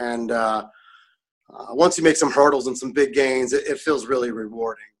 And once you make some hurdles and some big gains, it feels really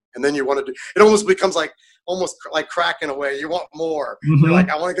rewarding. And then you want to do, it almost becomes almost like cracking away. You want more. Mm-hmm. You're like,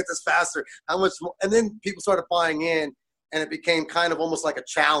 I want to get this faster. How much more? And then people started buying in, and it became kind of almost like a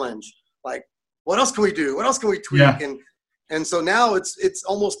challenge. Like, what else can we do? What else can we tweak? Yeah. And so now it's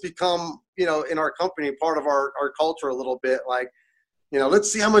almost become, in our company, part of our culture a little bit. Like,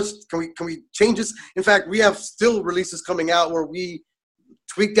 let's see how much can we change this. In fact, we have still releases coming out where we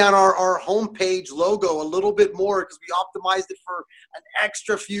tweak down our homepage logo a little bit more because we optimized it for an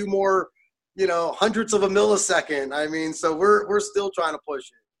extra few more, hundredths of a millisecond. I mean, so we're still trying to push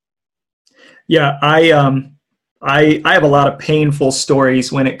it. Yeah, I have a lot of painful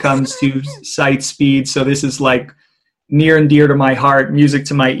stories when it comes to site speed. So this is like near and dear to my heart, music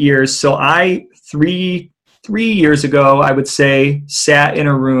to my ears. So I 3 years ago, I would say, sat in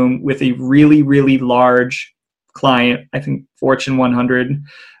a room with a really, really large client, I think Fortune 100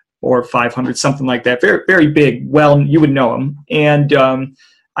 or 500, something like that. Very, very big. Well, you would know them. And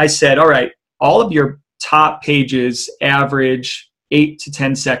I said, all right, all of your top pages average 8 to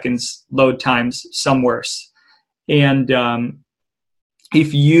 10 seconds load times, some worse. And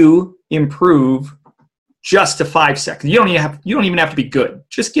if you improve just to 5 seconds, you don't even have to be good.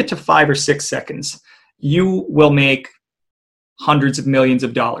 Just get to 5 or 6 seconds. You will make hundreds of millions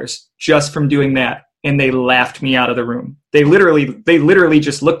of dollars just from doing that. And they laughed me out of the room. They literally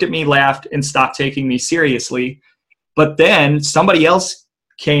just looked at me, laughed, and stopped taking me seriously. But then somebody else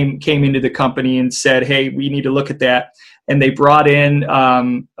came into the company and said, hey, we need to look at that. And they brought in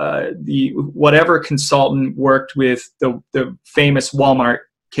the whatever consultant worked with the famous Walmart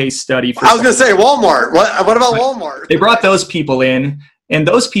case study. I was going to say Walmart. What about Walmart? They brought those people in, and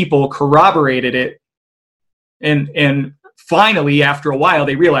those people corroborated it. And finally, after a while,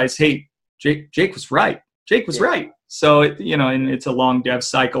 they realized, hey, Jake was right. Jake was right. So, and it's a long dev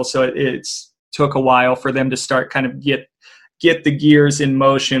cycle. So it's took a while for them to start kind of get the gears in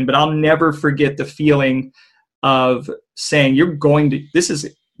motion. But I'll never forget the feeling of saying, this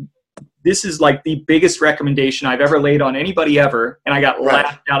is like the biggest recommendation I've ever laid on anybody ever. And I got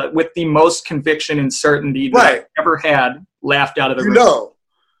laughed out of, with the most conviction and certainty that I've ever had, laughed out of the room.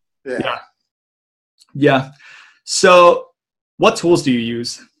 Yeah. Yeah. So what tools do you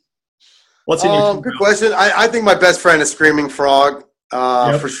use? What's in your tool Good belt? question. I think my best friend is Screaming Frog,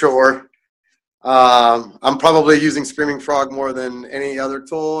 Yep. for sure. I'm probably using Screaming Frog more than any other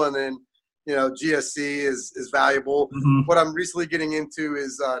tool, and then GSC is valuable. Mhm. What I'm recently getting into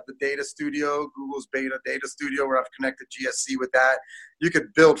is the Data Studio, Google's Beta Data Studio, where I've connected GSC with that. You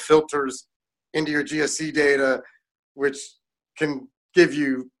could build filters into your GSC data, which can give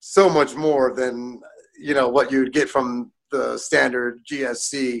you so much more than what you'd get from the standard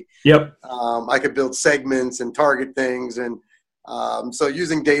GSC. Yep. I could build segments and target things, and so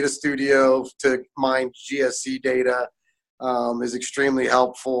using Data Studio to mine GSC data is extremely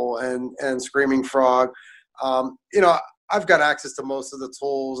helpful. And Screaming Frog, I've got access to most of the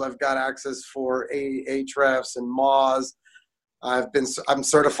tools. I've got access for Ahrefs and Moz. I'm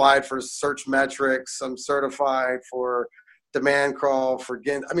certified for search metrics. I'm certified for demand crawl for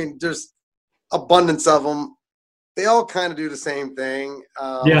GIN. I mean, there's abundance of them. They all kind of do the same thing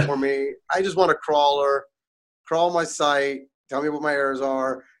Yeah. for me. I just want a crawler, crawl my site, tell me what my errors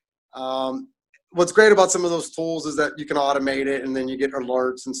are. What's great about some of those tools is that you can automate it and then you get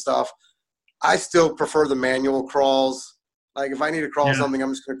alerts and stuff. I still prefer the manual crawls. Like if I need to crawl Yeah. something,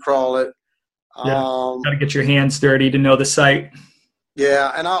 I'm just going to crawl it. Yeah. Got to get your hands dirty to know the site.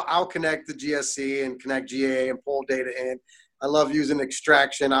 Yeah, and I'll connect the GSC and connect GAA and pull data in. I love using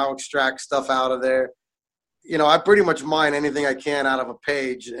extraction. I'll extract stuff out of there. I pretty much mine anything I can out of a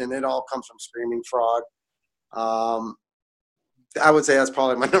page, and it all comes from Screaming Frog. I would say that's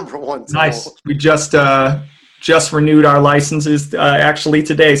probably my number one tool. Nice. We just renewed our licenses actually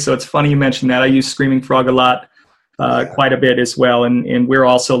today, so it's funny you mentioned that. I use Screaming Frog a lot, quite a bit as well, and we're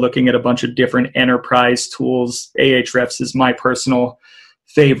also looking at a bunch of different enterprise tools. Ahrefs is my personal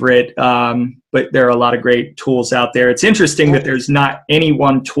favorite, but there are a lot of great tools out there. It's interesting that there's not any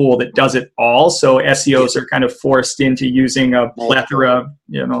one tool that does it all, so SEOs are kind of forced into using a plethora,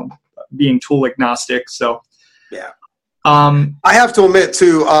 being tool agnostic. So yeah. I have to admit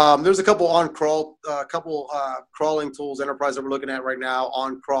too, there's a couple crawling tools enterprise that we're looking at right now.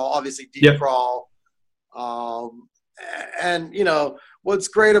 On crawl, obviously deep crawl, and what's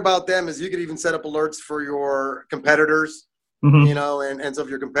great about them is you could even set up alerts for your competitors. Mm-hmm. And so if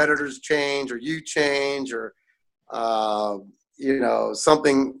your competitors change or you change or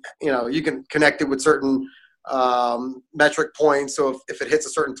something, you can connect it with certain metric points. So if it hits a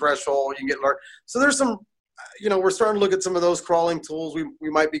certain threshold, you can get alert. So there's some. We're starting to look at some of those crawling tools. We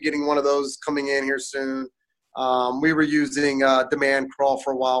might be getting one of those coming in here soon. We were using demand crawl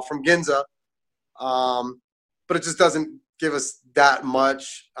for a while from Ginza, but it just doesn't give us that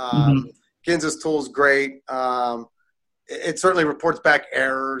much. Ginza's tool is great. It certainly reports back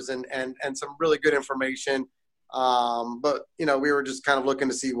errors and some really good information. But we were just kind of looking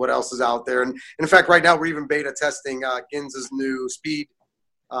to see what else is out there. And in fact, right now we're even beta testing Ginza's new speed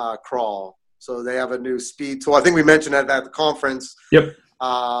crawl. So they have a new speed tool. I think we mentioned that at the conference. Yep.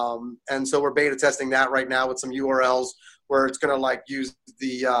 And so we're beta testing that right now with some URLs where it's going to use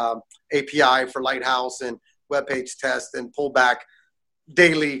the API for Lighthouse and web page test and pull back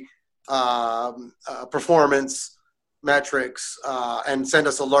daily performance metrics and send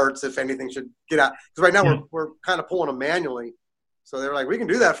us alerts if anything should get out. Because right now we're kind of pulling them manually. So they're like, we can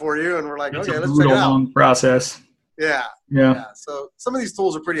do that for you. And we're like, okay, let's check it out. Long process. Yeah. So some of these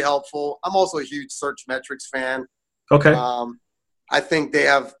tools are pretty helpful. I'm also a huge search metrics fan. Okay. I think they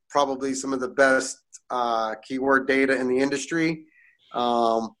have probably some of the best keyword data in the industry.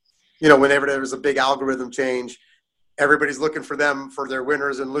 Whenever there's a big algorithm change, everybody's looking for them for their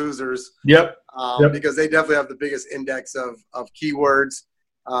winners and losers. Yep. Because they definitely have the biggest index of keywords.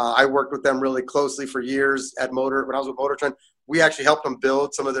 I worked with them really closely for years when I was with Motor Trend. We actually helped them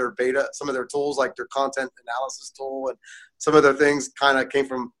build some of their tools, like their content analysis tool, and some of their things kind of came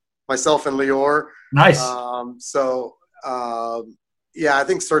from myself and Lior. Nice. I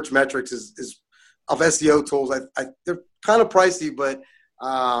think search metrics is of SEO tools. They're kind of pricey, but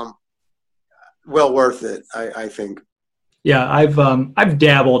well worth it, I think. Yeah, I've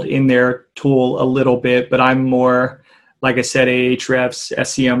dabbled in their tool a little bit, but I'm more, like I said, Ahrefs,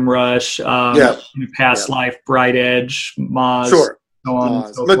 SEMrush, Past Life, Bright Edge, Moz. Sure. So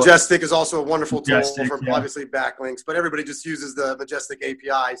on, so Majestic is also a wonderful tool Majestic, for obviously backlinks, but everybody just uses the Majestic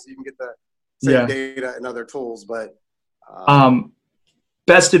API, so you can get the same data in other tools. But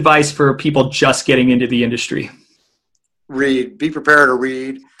best advice for people just getting into the industry? Read. Be prepared to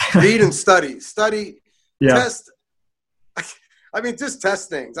read. Read and study. Test. Just test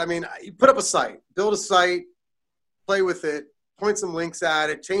things. You put up a site, build a site, play with it, point some links at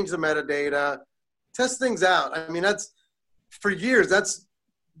it, change the metadata, test things out. That's for years. That's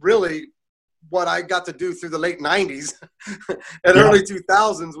really what I got to do through the late 90s and early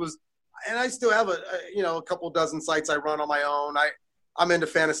 2000s was, and I still have a couple dozen sites I run on my own. I'm into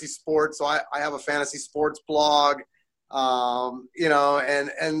fantasy sports, so I have a fantasy sports blog, and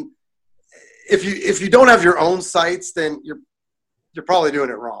if you don't have your own sites, then you're probably doing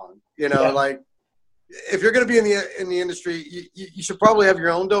it wrong. Like if you're going to be in the industry, you should probably have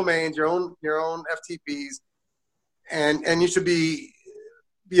your own domains, your own FTPs, and you should be,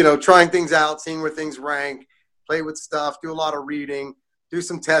 trying things out, seeing where things rank, play with stuff, do a lot of reading, do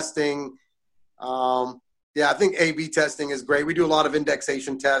some testing. I think A/B testing is great. We do a lot of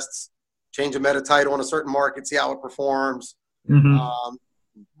indexation tests, change a meta title in a certain market, see how it performs,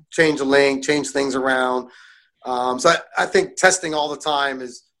 change a link, change things around. So I think testing all the time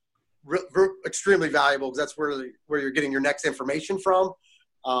is extremely valuable because that's where you're getting your next information from.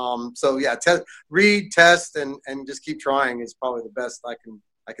 Read, test, and just keep trying is probably the best I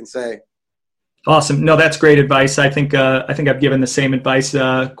can say. Awesome. No, that's great advice. I think I've given the same advice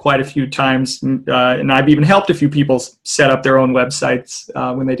quite a few times, and I've even helped a few people set up their own websites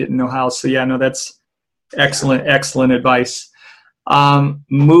when they didn't know how. So that's excellent advice.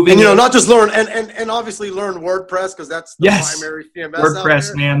 Not just learn and obviously learn WordPress because that's the primary CMS WordPress,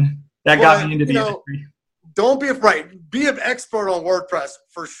 out there. Man, that got me into the industry. Don't be afraid. Be an expert on WordPress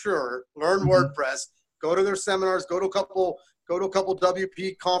for sure. Learn WordPress. Go to their seminars. Go to a couple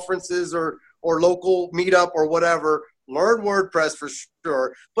WP conferences or local meetup or whatever. Learn WordPress for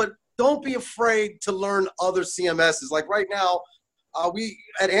sure. But don't be afraid to learn other CMSs. Like right now, we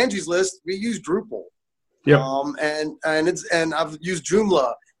at Angie's List we use Drupal. Yep. And I've used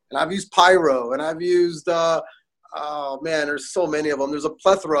Joomla and I've used Pyro and I've used there's so many of them. There's a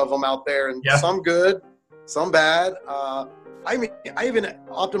plethora of them out there, and some good, some bad. I even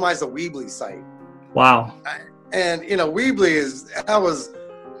optimized a Weebly site. Wow. And Weebly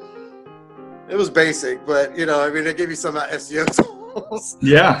it was basic, but it gave you some SEO tools.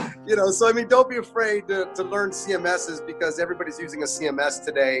 Yeah. So don't be afraid to learn CMSs because everybody's using a CMS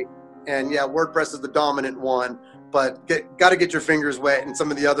today. And WordPress is the dominant one, but got to get your fingers wet in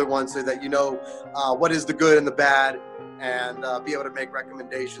some of the other ones so that what is the good and the bad, and be able to make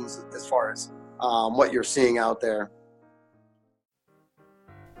recommendations as far as what you're seeing out there.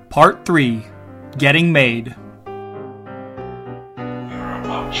 Part 3, Getting Made. We're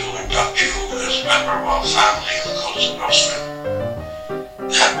about to induct you as a member of our family of the Cosa Nostra.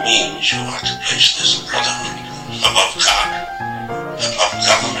 That means you are to place this brotherhood above God, above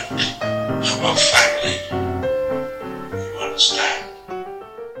government, above family. You understand?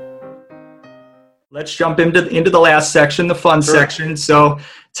 Let's jump into the last section, the fun section. So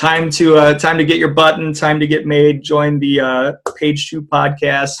time to get your button, time to get made, join the Page 2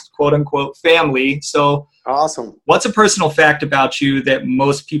 podcast, quote unquote, family. So awesome. What's a personal fact about you that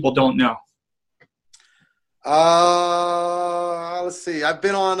most people don't know? Let's see. I've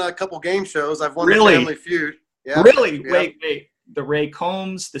been on a couple game shows. I've won the Family Feud. Yeah. Really? Yeah. Wait. The Ray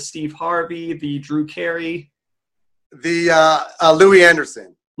Combs, the Steve Harvey, the Drew Carey. The Louis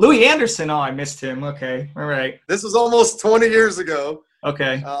Anderson. Louis Anderson. Oh, I missed him. Okay. All right. This was almost 20 years ago.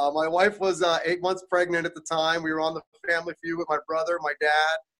 Okay. My wife was 8 months pregnant at the time. We were on the Family Feud with my brother, my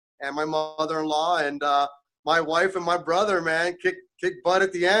dad, and my mother-in-law. And my wife and my brother, man, kicked butt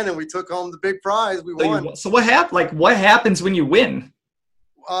at the end, and we took home the big prize. We won. So what happened? Like, what happens when you win?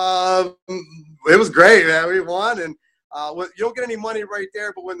 It was great, man. We won, and you don't get any money right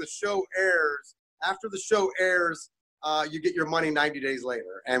there. But when the show airs, after the show airs, you get your money 90 days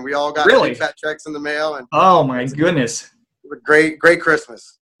later. And we all got big fat checks in the mail. And oh my goodness, it was a great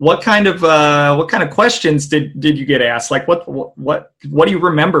Christmas. What kind of questions did you get asked? Like what do you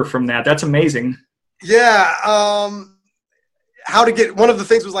remember from that? That's amazing. Yeah. One of the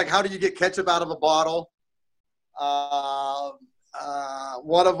things was like, how do you get ketchup out of a bottle?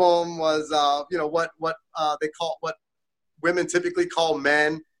 One of them was, what women typically call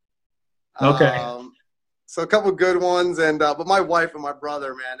men. Okay. So a couple of good ones. And, but my wife and my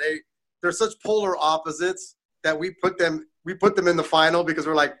brother, man, they're such polar opposites that we put them in the final because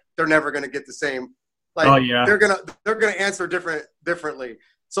we're like, they're never going to get the same. Like, oh yeah. They're going to answer differently.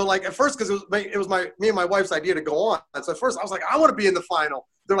 So like at first, cause it was me and my wife's idea to go on. And so at first I was like, I want to be in the final.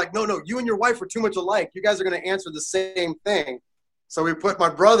 They're like, no, you and your wife are too much alike. You guys are going to answer the same thing. So we put my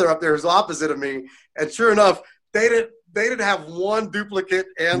brother up there who's opposite of me. And sure enough, they didn't have one duplicate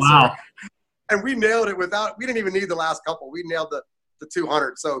answer. Wow. And we nailed it we didn't even need the last couple. We nailed the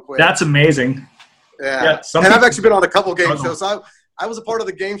 200 so quick. That's amazing. Yeah. And I've actually been on a couple game shows. So I was a part of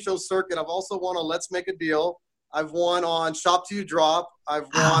the game show circuit. I've also won on Let's Make a Deal. I've won on Shop Till You Drop. I've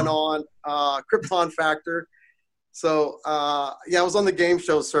won on Krypton Factor. So yeah, I was on the game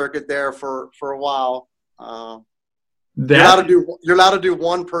show circuit there for a while. You're allowed to do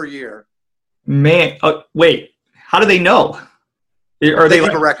one per year. Man, wait, how do they know? Are They they keep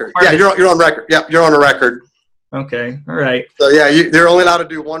like a record? Yeah, you're on record. Yeah, you're on a record. Okay, all right. So yeah, they're only allowed to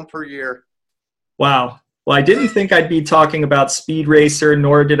do one per year. Wow. Well, I didn't think I'd be talking about Speed Racer,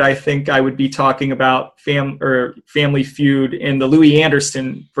 nor did I think I would be talking about Family Feud in the Louis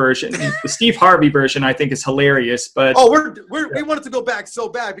Anderson version. The Steve Harvey version, I think, is hilarious. But we wanted to go back so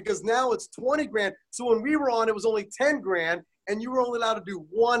bad because now it's 20 grand. So when we were on, it was only 10 grand, and you were only allowed to do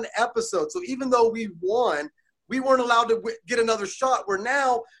one episode. So even though we won, we weren't allowed to get another shot. Where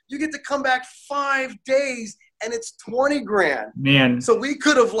now you get to come back 5 days, and it's 20 grand. Man. So we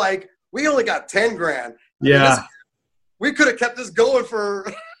could have we only got 10 grand. Yeah. We could have kept this going for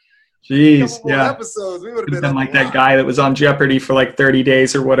Jeez, a couple more episodes. We would have been like that guy that was on Jeopardy for like 30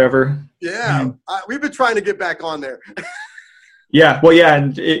 days or whatever. Yeah, we've been trying to get back on there. Yeah, well, yeah,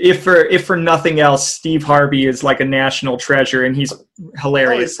 and if for nothing else, Steve Harvey is like a national treasure, and he's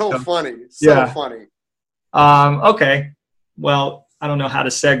hilarious. Oh, he's so funny, so funny. Okay, well, I don't know how to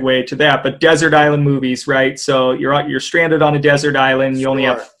segue to that, but desert island movies, right? So you're stranded on a desert island. You only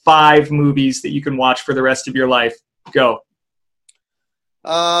have 5 movies that you can watch for the rest of your life. Go.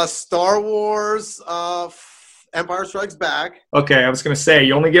 Star Wars, Empire Strikes Back. Okay, I was going to say,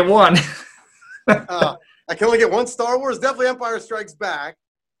 you only get one. I can only get one Star Wars. Definitely Empire Strikes Back.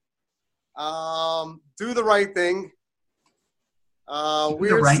 Do the Right Thing.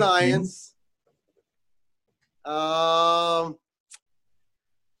 Weird Science.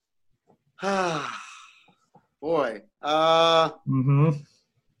 Boy.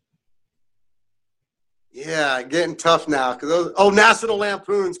 Yeah, getting tough now because National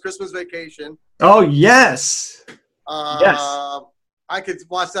Lampoon's Christmas Vacation. Oh yes. Yes. I could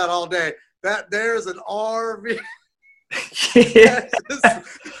watch that all day. There's an RV.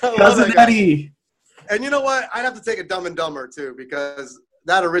 Cousin Eddie. And you know what? I'd have to take a Dumb and Dumber too because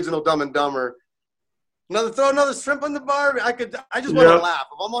that original Dumb and Dumber. Throw another shrimp on the bar. I just want to laugh.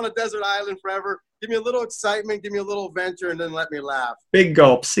 If I'm on a desert island forever, give me a little excitement, give me a little adventure, and then let me laugh. Big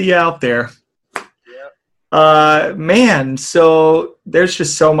gulp. See you out there. Yeah. Man, so there's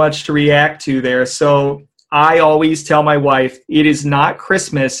just so much to react to there. So I always tell my wife, it is not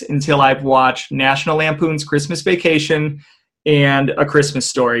Christmas until I've watched National Lampoon's Christmas Vacation and A Christmas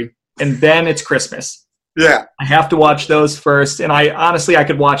Story. And then it's Christmas. Yeah. I have to watch those first. And I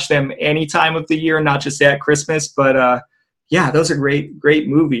could watch them any time of the year, not just at Christmas. But yeah, those are great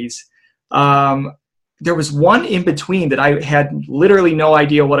movies. There was one in between that I had literally no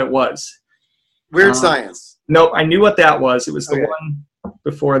idea what it was. Weird Science. No, I knew what that was. It was the one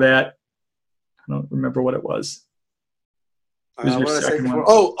before that. I don't remember what it was. It was your second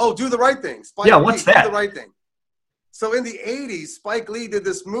one. Do the Right Thing. Spike Lee, what's that? Do the Right Thing. So in the 80s, Spike Lee did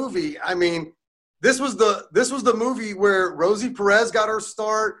this movie. I mean, this was the movie where Rosie Perez got her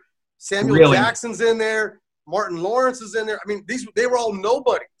start. Samuel Jackson's in there. Martin Lawrence is in there. I mean, they were all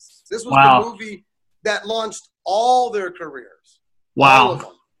nobodies. This was the movie that launched all their careers. Wow. All of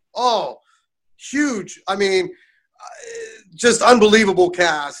them. Oh, huge. I mean, just unbelievable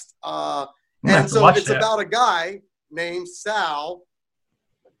cast. And so it's about a guy named Sal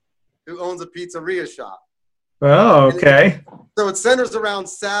who owns a pizzeria shop. Oh, okay. So it centers around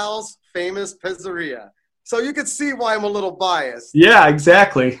Sal's famous pizzeria. So you could see why I'm a little biased. Yeah,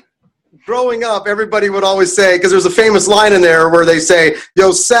 exactly. Growing up, everybody would always say, because there's a famous line in there where they say,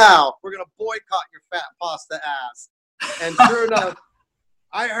 "Yo, Sal, we're going to boycott your fat pasta ass." And sure enough,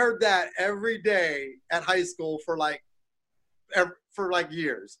 I heard that every day at high school for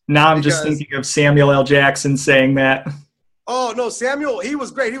years. Now I'm just thinking of Samuel L. Jackson saying that. Oh, no, Samuel, he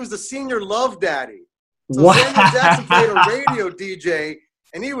was great. He was the senior love daddy. So Samuel Jackson played a radio DJ,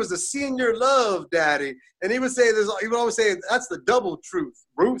 and he was the senior love daddy. And he would always say, "That's the double truth,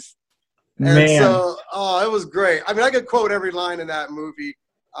 Ruth." And Man. So, it was great. I mean, I could quote every line in that movie.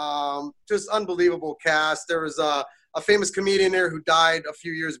 Just unbelievable cast. There was a famous comedian there who died a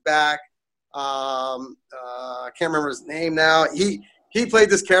few years back. I can't remember his name now. He played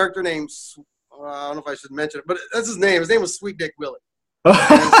this character named, I don't know if I should mention it, but that's his name. His name was Sweet Dick Willie.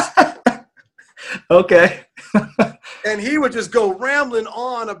 Okay. And he would just go rambling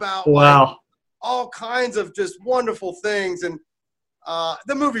on about all kinds of just wonderful things. And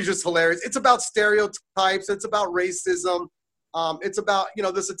the movie's just hilarious. It's about stereotypes. It's about racism. It's about,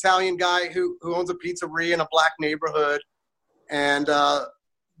 this Italian guy who owns a pizzeria in a black neighborhood. And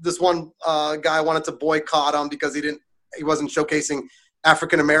this one guy wanted to boycott him because he wasn't showcasing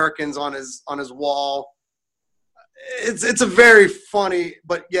African Americans on his wall. It's a very funny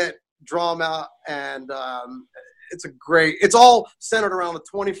but yet drama, and it's a great. It's all centered around a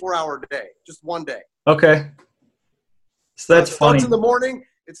 24-hour day, just one day. Okay. So that's funny.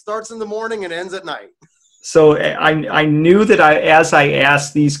 It starts in the morning and ends at night. So I knew that as I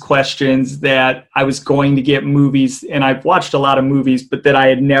asked these questions that I was going to get movies, and I've watched a lot of movies, but that I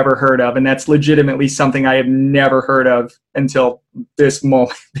had never heard of, and that's legitimately something I have never heard of until this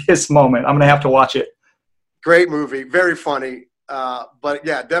moment. I'm gonna have to watch it. Great movie, very funny, but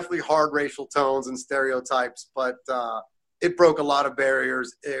yeah, definitely hard racial tones and stereotypes. But it broke a lot of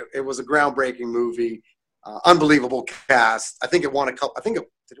barriers. It was a groundbreaking movie, unbelievable cast. I think it won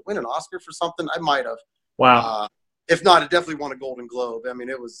did it win an Oscar for something? I might have. Wow. If not, it definitely won a Golden Globe. I mean,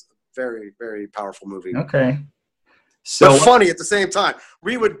 it was a very, very powerful movie. Okay. So but funny at the same time.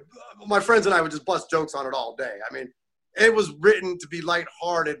 My friends and I would just bust jokes on it all day. I mean, it was written to be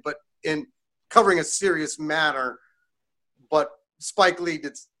lighthearted, but in covering a serious matter. But Spike Lee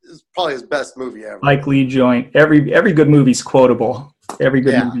is probably his best movie ever. Spike Lee joint. Every good movie's quotable. Every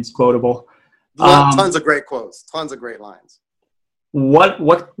good movie's quotable. Tons of great quotes. Tons of great lines.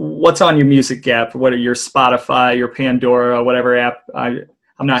 What's on your music app? What are your Spotify, your Pandora, whatever app? I'm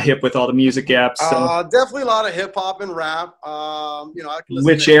not hip with all the music apps. So. Definitely a lot of hip hop and rap. I can listen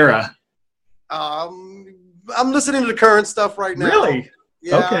Which era? I'm listening to the current stuff right now. Really?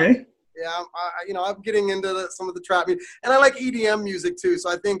 Yeah. Okay. Yeah. I'm getting into some of the trap music, and I like EDM music too. So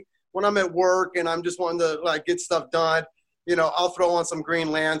I think when I'm at work and I'm just wanting to get stuff done, I'll throw on some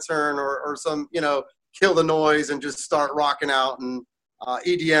Green Lantern or some, kill the noise and just start rocking out, and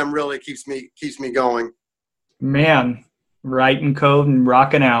EDM really keeps me going. Man, writing code and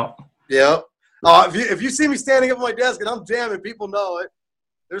rocking out. Yep. If you see me standing up at my desk and I'm jamming, people know it.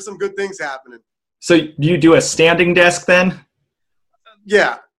 There's some good things happening. So you do a standing desk then?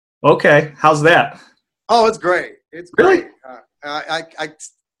 Yeah. Okay. How's that? Oh, it's great. It's great. I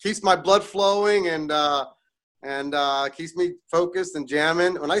keeps my blood flowing and keeps me focused and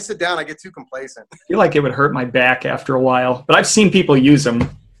jamming. When I sit down, I get too complacent. I feel like it would hurt my back after a while, but I've seen people use them.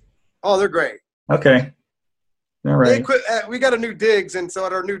 Oh, they're great. Okay. All right. We got a new digs, and so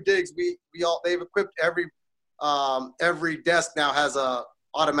at our new digs, they've equipped every desk now has a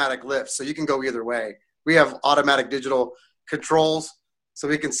automatic lift, so you can go either way. We have automatic digital controls, so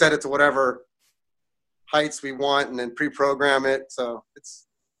we can set it to whatever heights we want and then pre-program it. So it's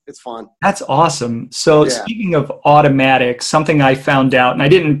fun. That's awesome. So Speaking of automatic, something I found out, and I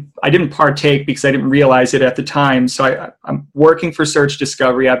didn't partake because I didn't realize it at the time. So I'm working for Search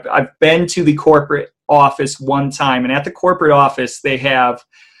Discovery. I've been to the corporate office one time, and at the corporate office they have,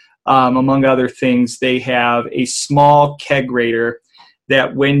 among other things, they have a small kegerator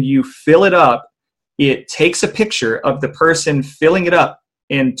that when you fill it up, it takes a picture of the person filling it up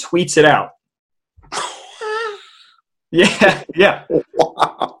and tweets it out. Yeah.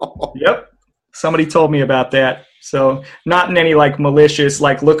 Wow. Yep. Somebody told me about that. So not in any malicious,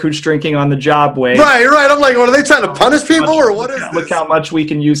 look who's drinking on the job way. Right. I'm like, what are they trying to punish people or what is this? Look how much we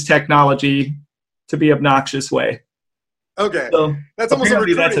can use technology to be obnoxious way. Okay. So that's almost a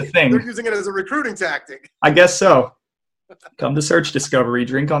recruiting. That's a thing. They're using it as a recruiting tactic. I guess so. Come to Search Discovery,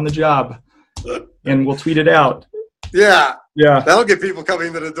 drink on the job, and we'll tweet it out. Yeah. That'll get people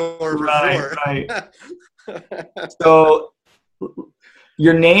coming to the door for sure. Right. So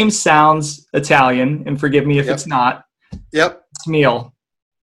your name sounds Italian, and forgive me if it's not. Yep. It's meal.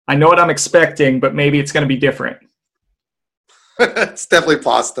 I know what I'm expecting, but maybe it's going to be different. It's definitely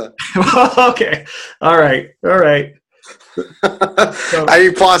pasta. Okay. All right. So, I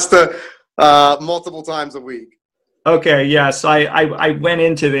eat pasta multiple times a week. Okay, yeah. So I went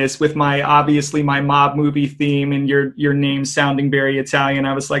into this with my mob movie theme and your name sounding very Italian.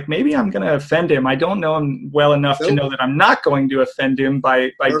 I was like, maybe I'm going to offend him. I don't know him well enough to know that I'm not going to offend him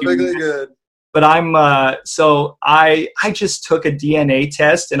by doing that. Good. But I just took a DNA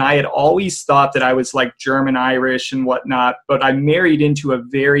test, and I had always thought that I was German Irish and whatnot. But I married into a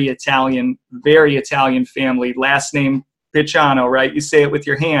very Italian family. Last name Picciano, right? You say it with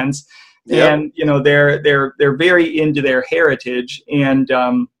your hands. Yep. And they're very into their heritage, and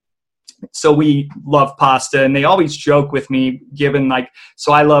so we love pasta. And they always joke with me, given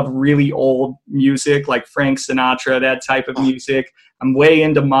so I love really old music like Frank Sinatra, that type of music. I'm way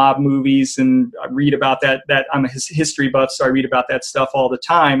into mob movies, and I read about that. I'm a history buff, so I read about that stuff all the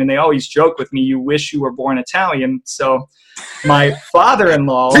time. And they always joke with me, "You wish you were born Italian." So my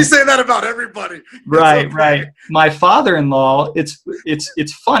father-in-law. He's saying that about everybody. Right. My father-in-law,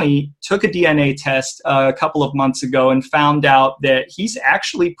 it's funny, took a DNA test a couple of months ago and found out that he's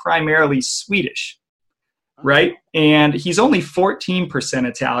actually primarily Swedish, right? And he's only 14%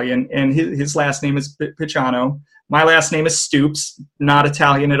 Italian, and his last name is Picciano. My last name is Stoops, not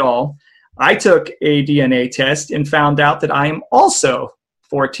Italian at all. I took a DNA test and found out that I am also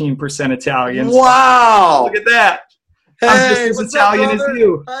 14% Italian. Wow. Look at that. Hey, I'm just as what's Italian up, as brother?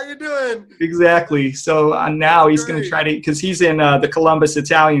 you. How you doing? Exactly. So now he's going to Great. try to, because he's in the Columbus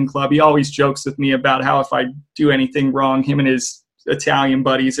Italian Club. He always jokes with me about how if I do anything wrong, him and his Italian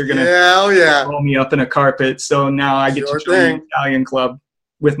buddies are going to roll me up in a carpet. So now I get to join the Italian Club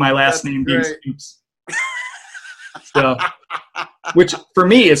with my last name being Stoops. So, which for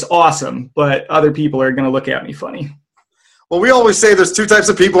me is awesome, but other people are going to look at me funny. Well, we always say there's two types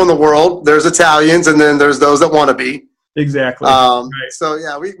of people in the world. There's Italians, and then there's those that want to be. Exactly. Right. So,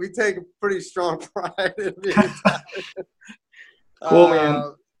 yeah, we take a pretty strong pride in being Italian. Cool,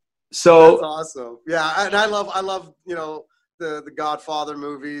 man. So that's awesome. Yeah, and I love the Godfather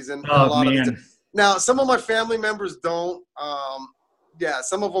movies and a lot of it. Now, some of my family members don't.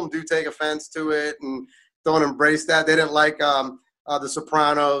 Some of them do take offense to it and don't embrace that. They didn't like The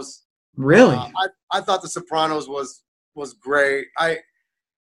Sopranos. Really? I thought The Sopranos was great. I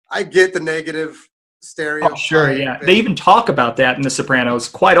get the negative stereotype. Oh, sure, yeah. They even talk about that in The Sopranos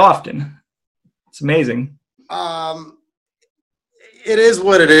quite often. It's amazing. It is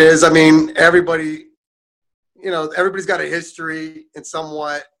what it is. I mean, everybody's got a history and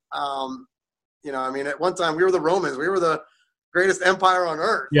somewhat. I mean, at one time we were the Romans. We were the greatest empire on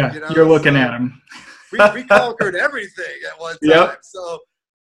earth. Yeah, you're looking at them. we conquered everything at one time. Yep. So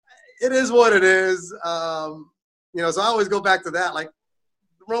it is what it is. So I always go back to that, like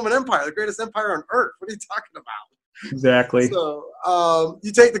the Roman Empire, the greatest empire on earth. What are you talking about? Exactly. So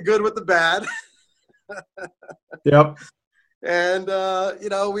you take the good with the bad. Yep. And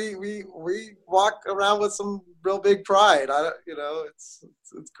we walk around with some real big pride.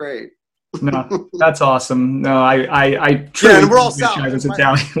 It's great. No, that's awesome. No, I truly and we're all wish I was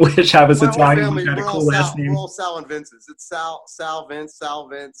Italian. Wish I was Italian. Family, had a cool last name. We're all Sal and Vince's. It's Sal Vince,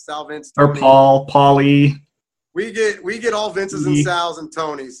 Tony. Or Paulie. We get all Vince's and Sal's and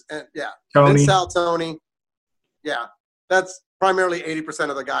Tony's, and Tony. Vince, Sal, Tony. Yeah, that's primarily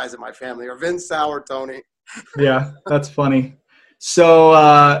 80% of the guys in my family are Vince, Sal, or Tony. Yeah, that's funny.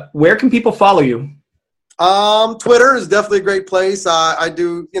 So, where can people follow you? Twitter is definitely a great place. I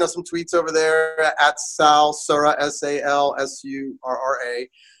do, some tweets over there at Sal Surra, SALSURRA.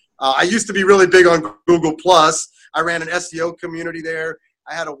 I used to be really big on Google Plus. I ran an SEO community there.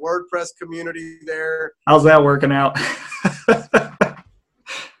 I had a WordPress community there. How's that working out?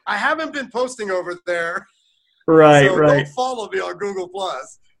 I haven't been posting over there. Right. Don't follow me on Google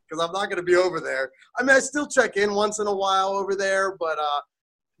Plus because I'm not going to be over there. I mean, I still check in once in a while over there, but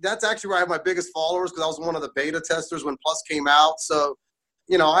that's actually where I have my biggest followers because I was one of the beta testers when Plus came out. So,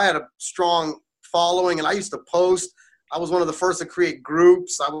 I had a strong following, and I used to post. I was one of the first to create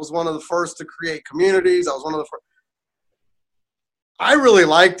groups. I was one of the first to create communities. I was one of the first. I really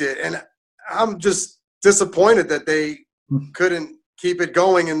liked it, and I'm just disappointed that they couldn't keep it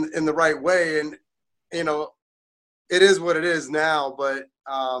going in the right way. And, it is what it is now. But,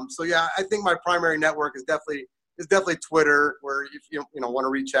 I think my primary network is definitely Twitter, where if you want to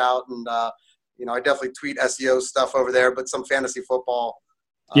reach out, and I definitely tweet SEO stuff over there, but some fantasy football.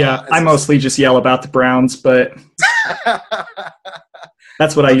 I mostly just yell about the Browns, but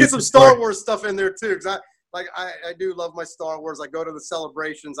that's what I use. Get some Star Wars stuff in there too, because I do love my Star Wars. I go to the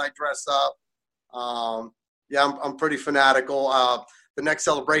celebrations, I dress up. I'm pretty fanatical. The next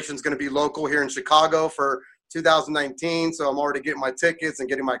celebration is going to be local here in Chicago for 2019, so I'm already getting my tickets and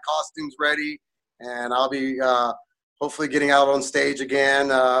getting my costumes ready. And I'll be hopefully getting out on stage again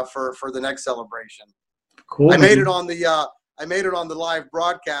for the next celebration. Cool. I made it on the live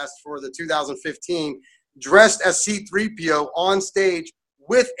broadcast for the 2015, dressed as C-3PO on stage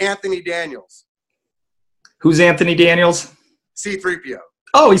with Anthony Daniels. Who's Anthony Daniels? C-3PO.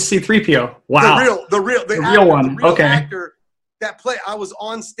 Oh, he's C-3PO. Wow. The real one. The real actor that play. I was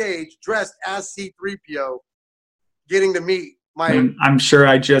on stage dressed as C-3PO, getting to meet. I'm sure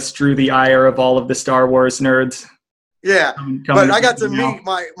I just drew the ire of all of the Star Wars nerds. Yeah, but I got to meet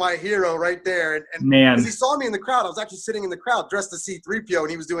my hero right there. And man, because he saw me in the crowd, I was actually sitting in the crowd dressed as C-3PO, and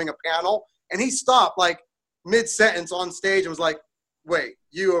he was doing a panel, and he stopped like mid-sentence on stage and was like, wait,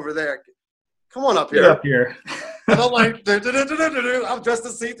 you over there, come on up here. Get up here. And I'm like, I'm dressed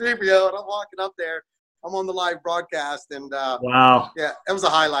as C-3PO, and I'm walking up there. I'm on the live broadcast, and wow, yeah, it was a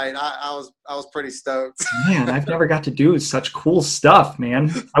highlight. I was pretty stoked. Man, I've never got to do such cool stuff,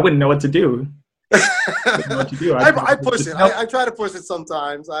 man. I wouldn't know what to do. I push it. I try to push it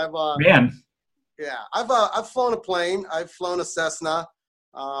sometimes. I've flown a plane. I've flown a Cessna.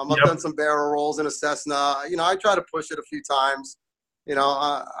 I've done some barrel rolls in a Cessna. I try to push it a few times.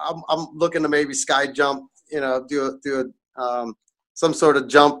 I'm looking to maybe sky jump. Do some sort of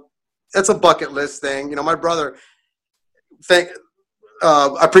jump it's a bucket list thing. You know, my brother, I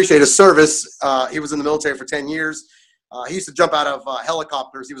appreciate his service. He was in the military for 10 years. He used to jump out of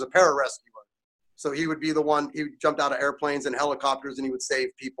helicopters. He was a pararescuer. So he would be the one, he jumped out of airplanes and helicopters and he would save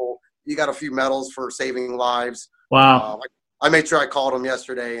people. He got a few medals for saving lives. Wow. I made sure I called him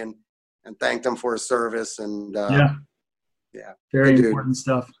yesterday and thanked him for his service. And yeah. Very important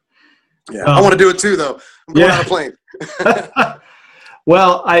stuff. Yeah. I want to do it too, though. I'm going on a plane.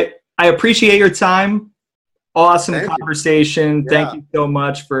 Well, I appreciate your time. Awesome conversation. Thank you so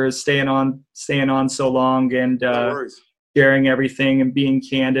much for staying on so long and sharing everything and being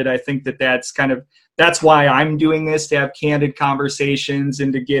candid. I think that's why I'm doing this, to have candid conversations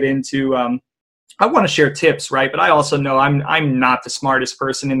and to get into I want to share tips, right? But I also know I'm not the smartest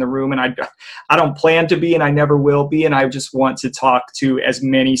person in the room, and I don't plan to be, and I never will be. And I just want to talk to as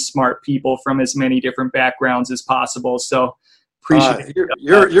many smart people from as many different backgrounds as possible. So appreciate it.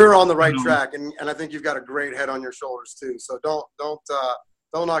 You're on the right track, and I think you've got a great head on your shoulders too. So don't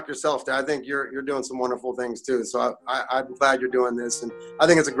knock yourself down. I think you're doing some wonderful things too. So I'm glad you're doing this, and I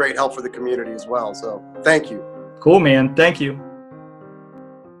think it's a great help for the community as well. So thank you. Cool, man. Thank you.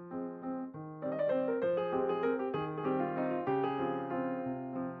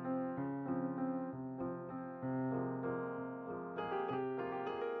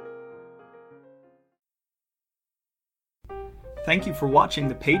 Thank you for watching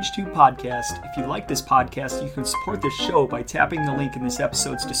the Page 2 podcast. If you like this podcast, you can support this show by tapping the link in this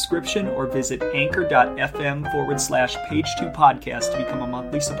episode's description or visit anchor.fm/Page2podcast to become a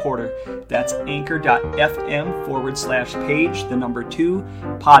monthly supporter. That's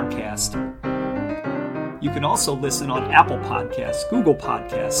anchor.fm/Page2podcast. You can also listen on Apple Podcasts, Google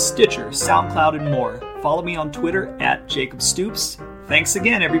Podcasts, Stitcher, SoundCloud, and more. Follow me on Twitter @JacobStoops. Thanks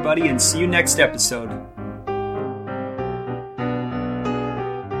again, everybody, and see you next episode.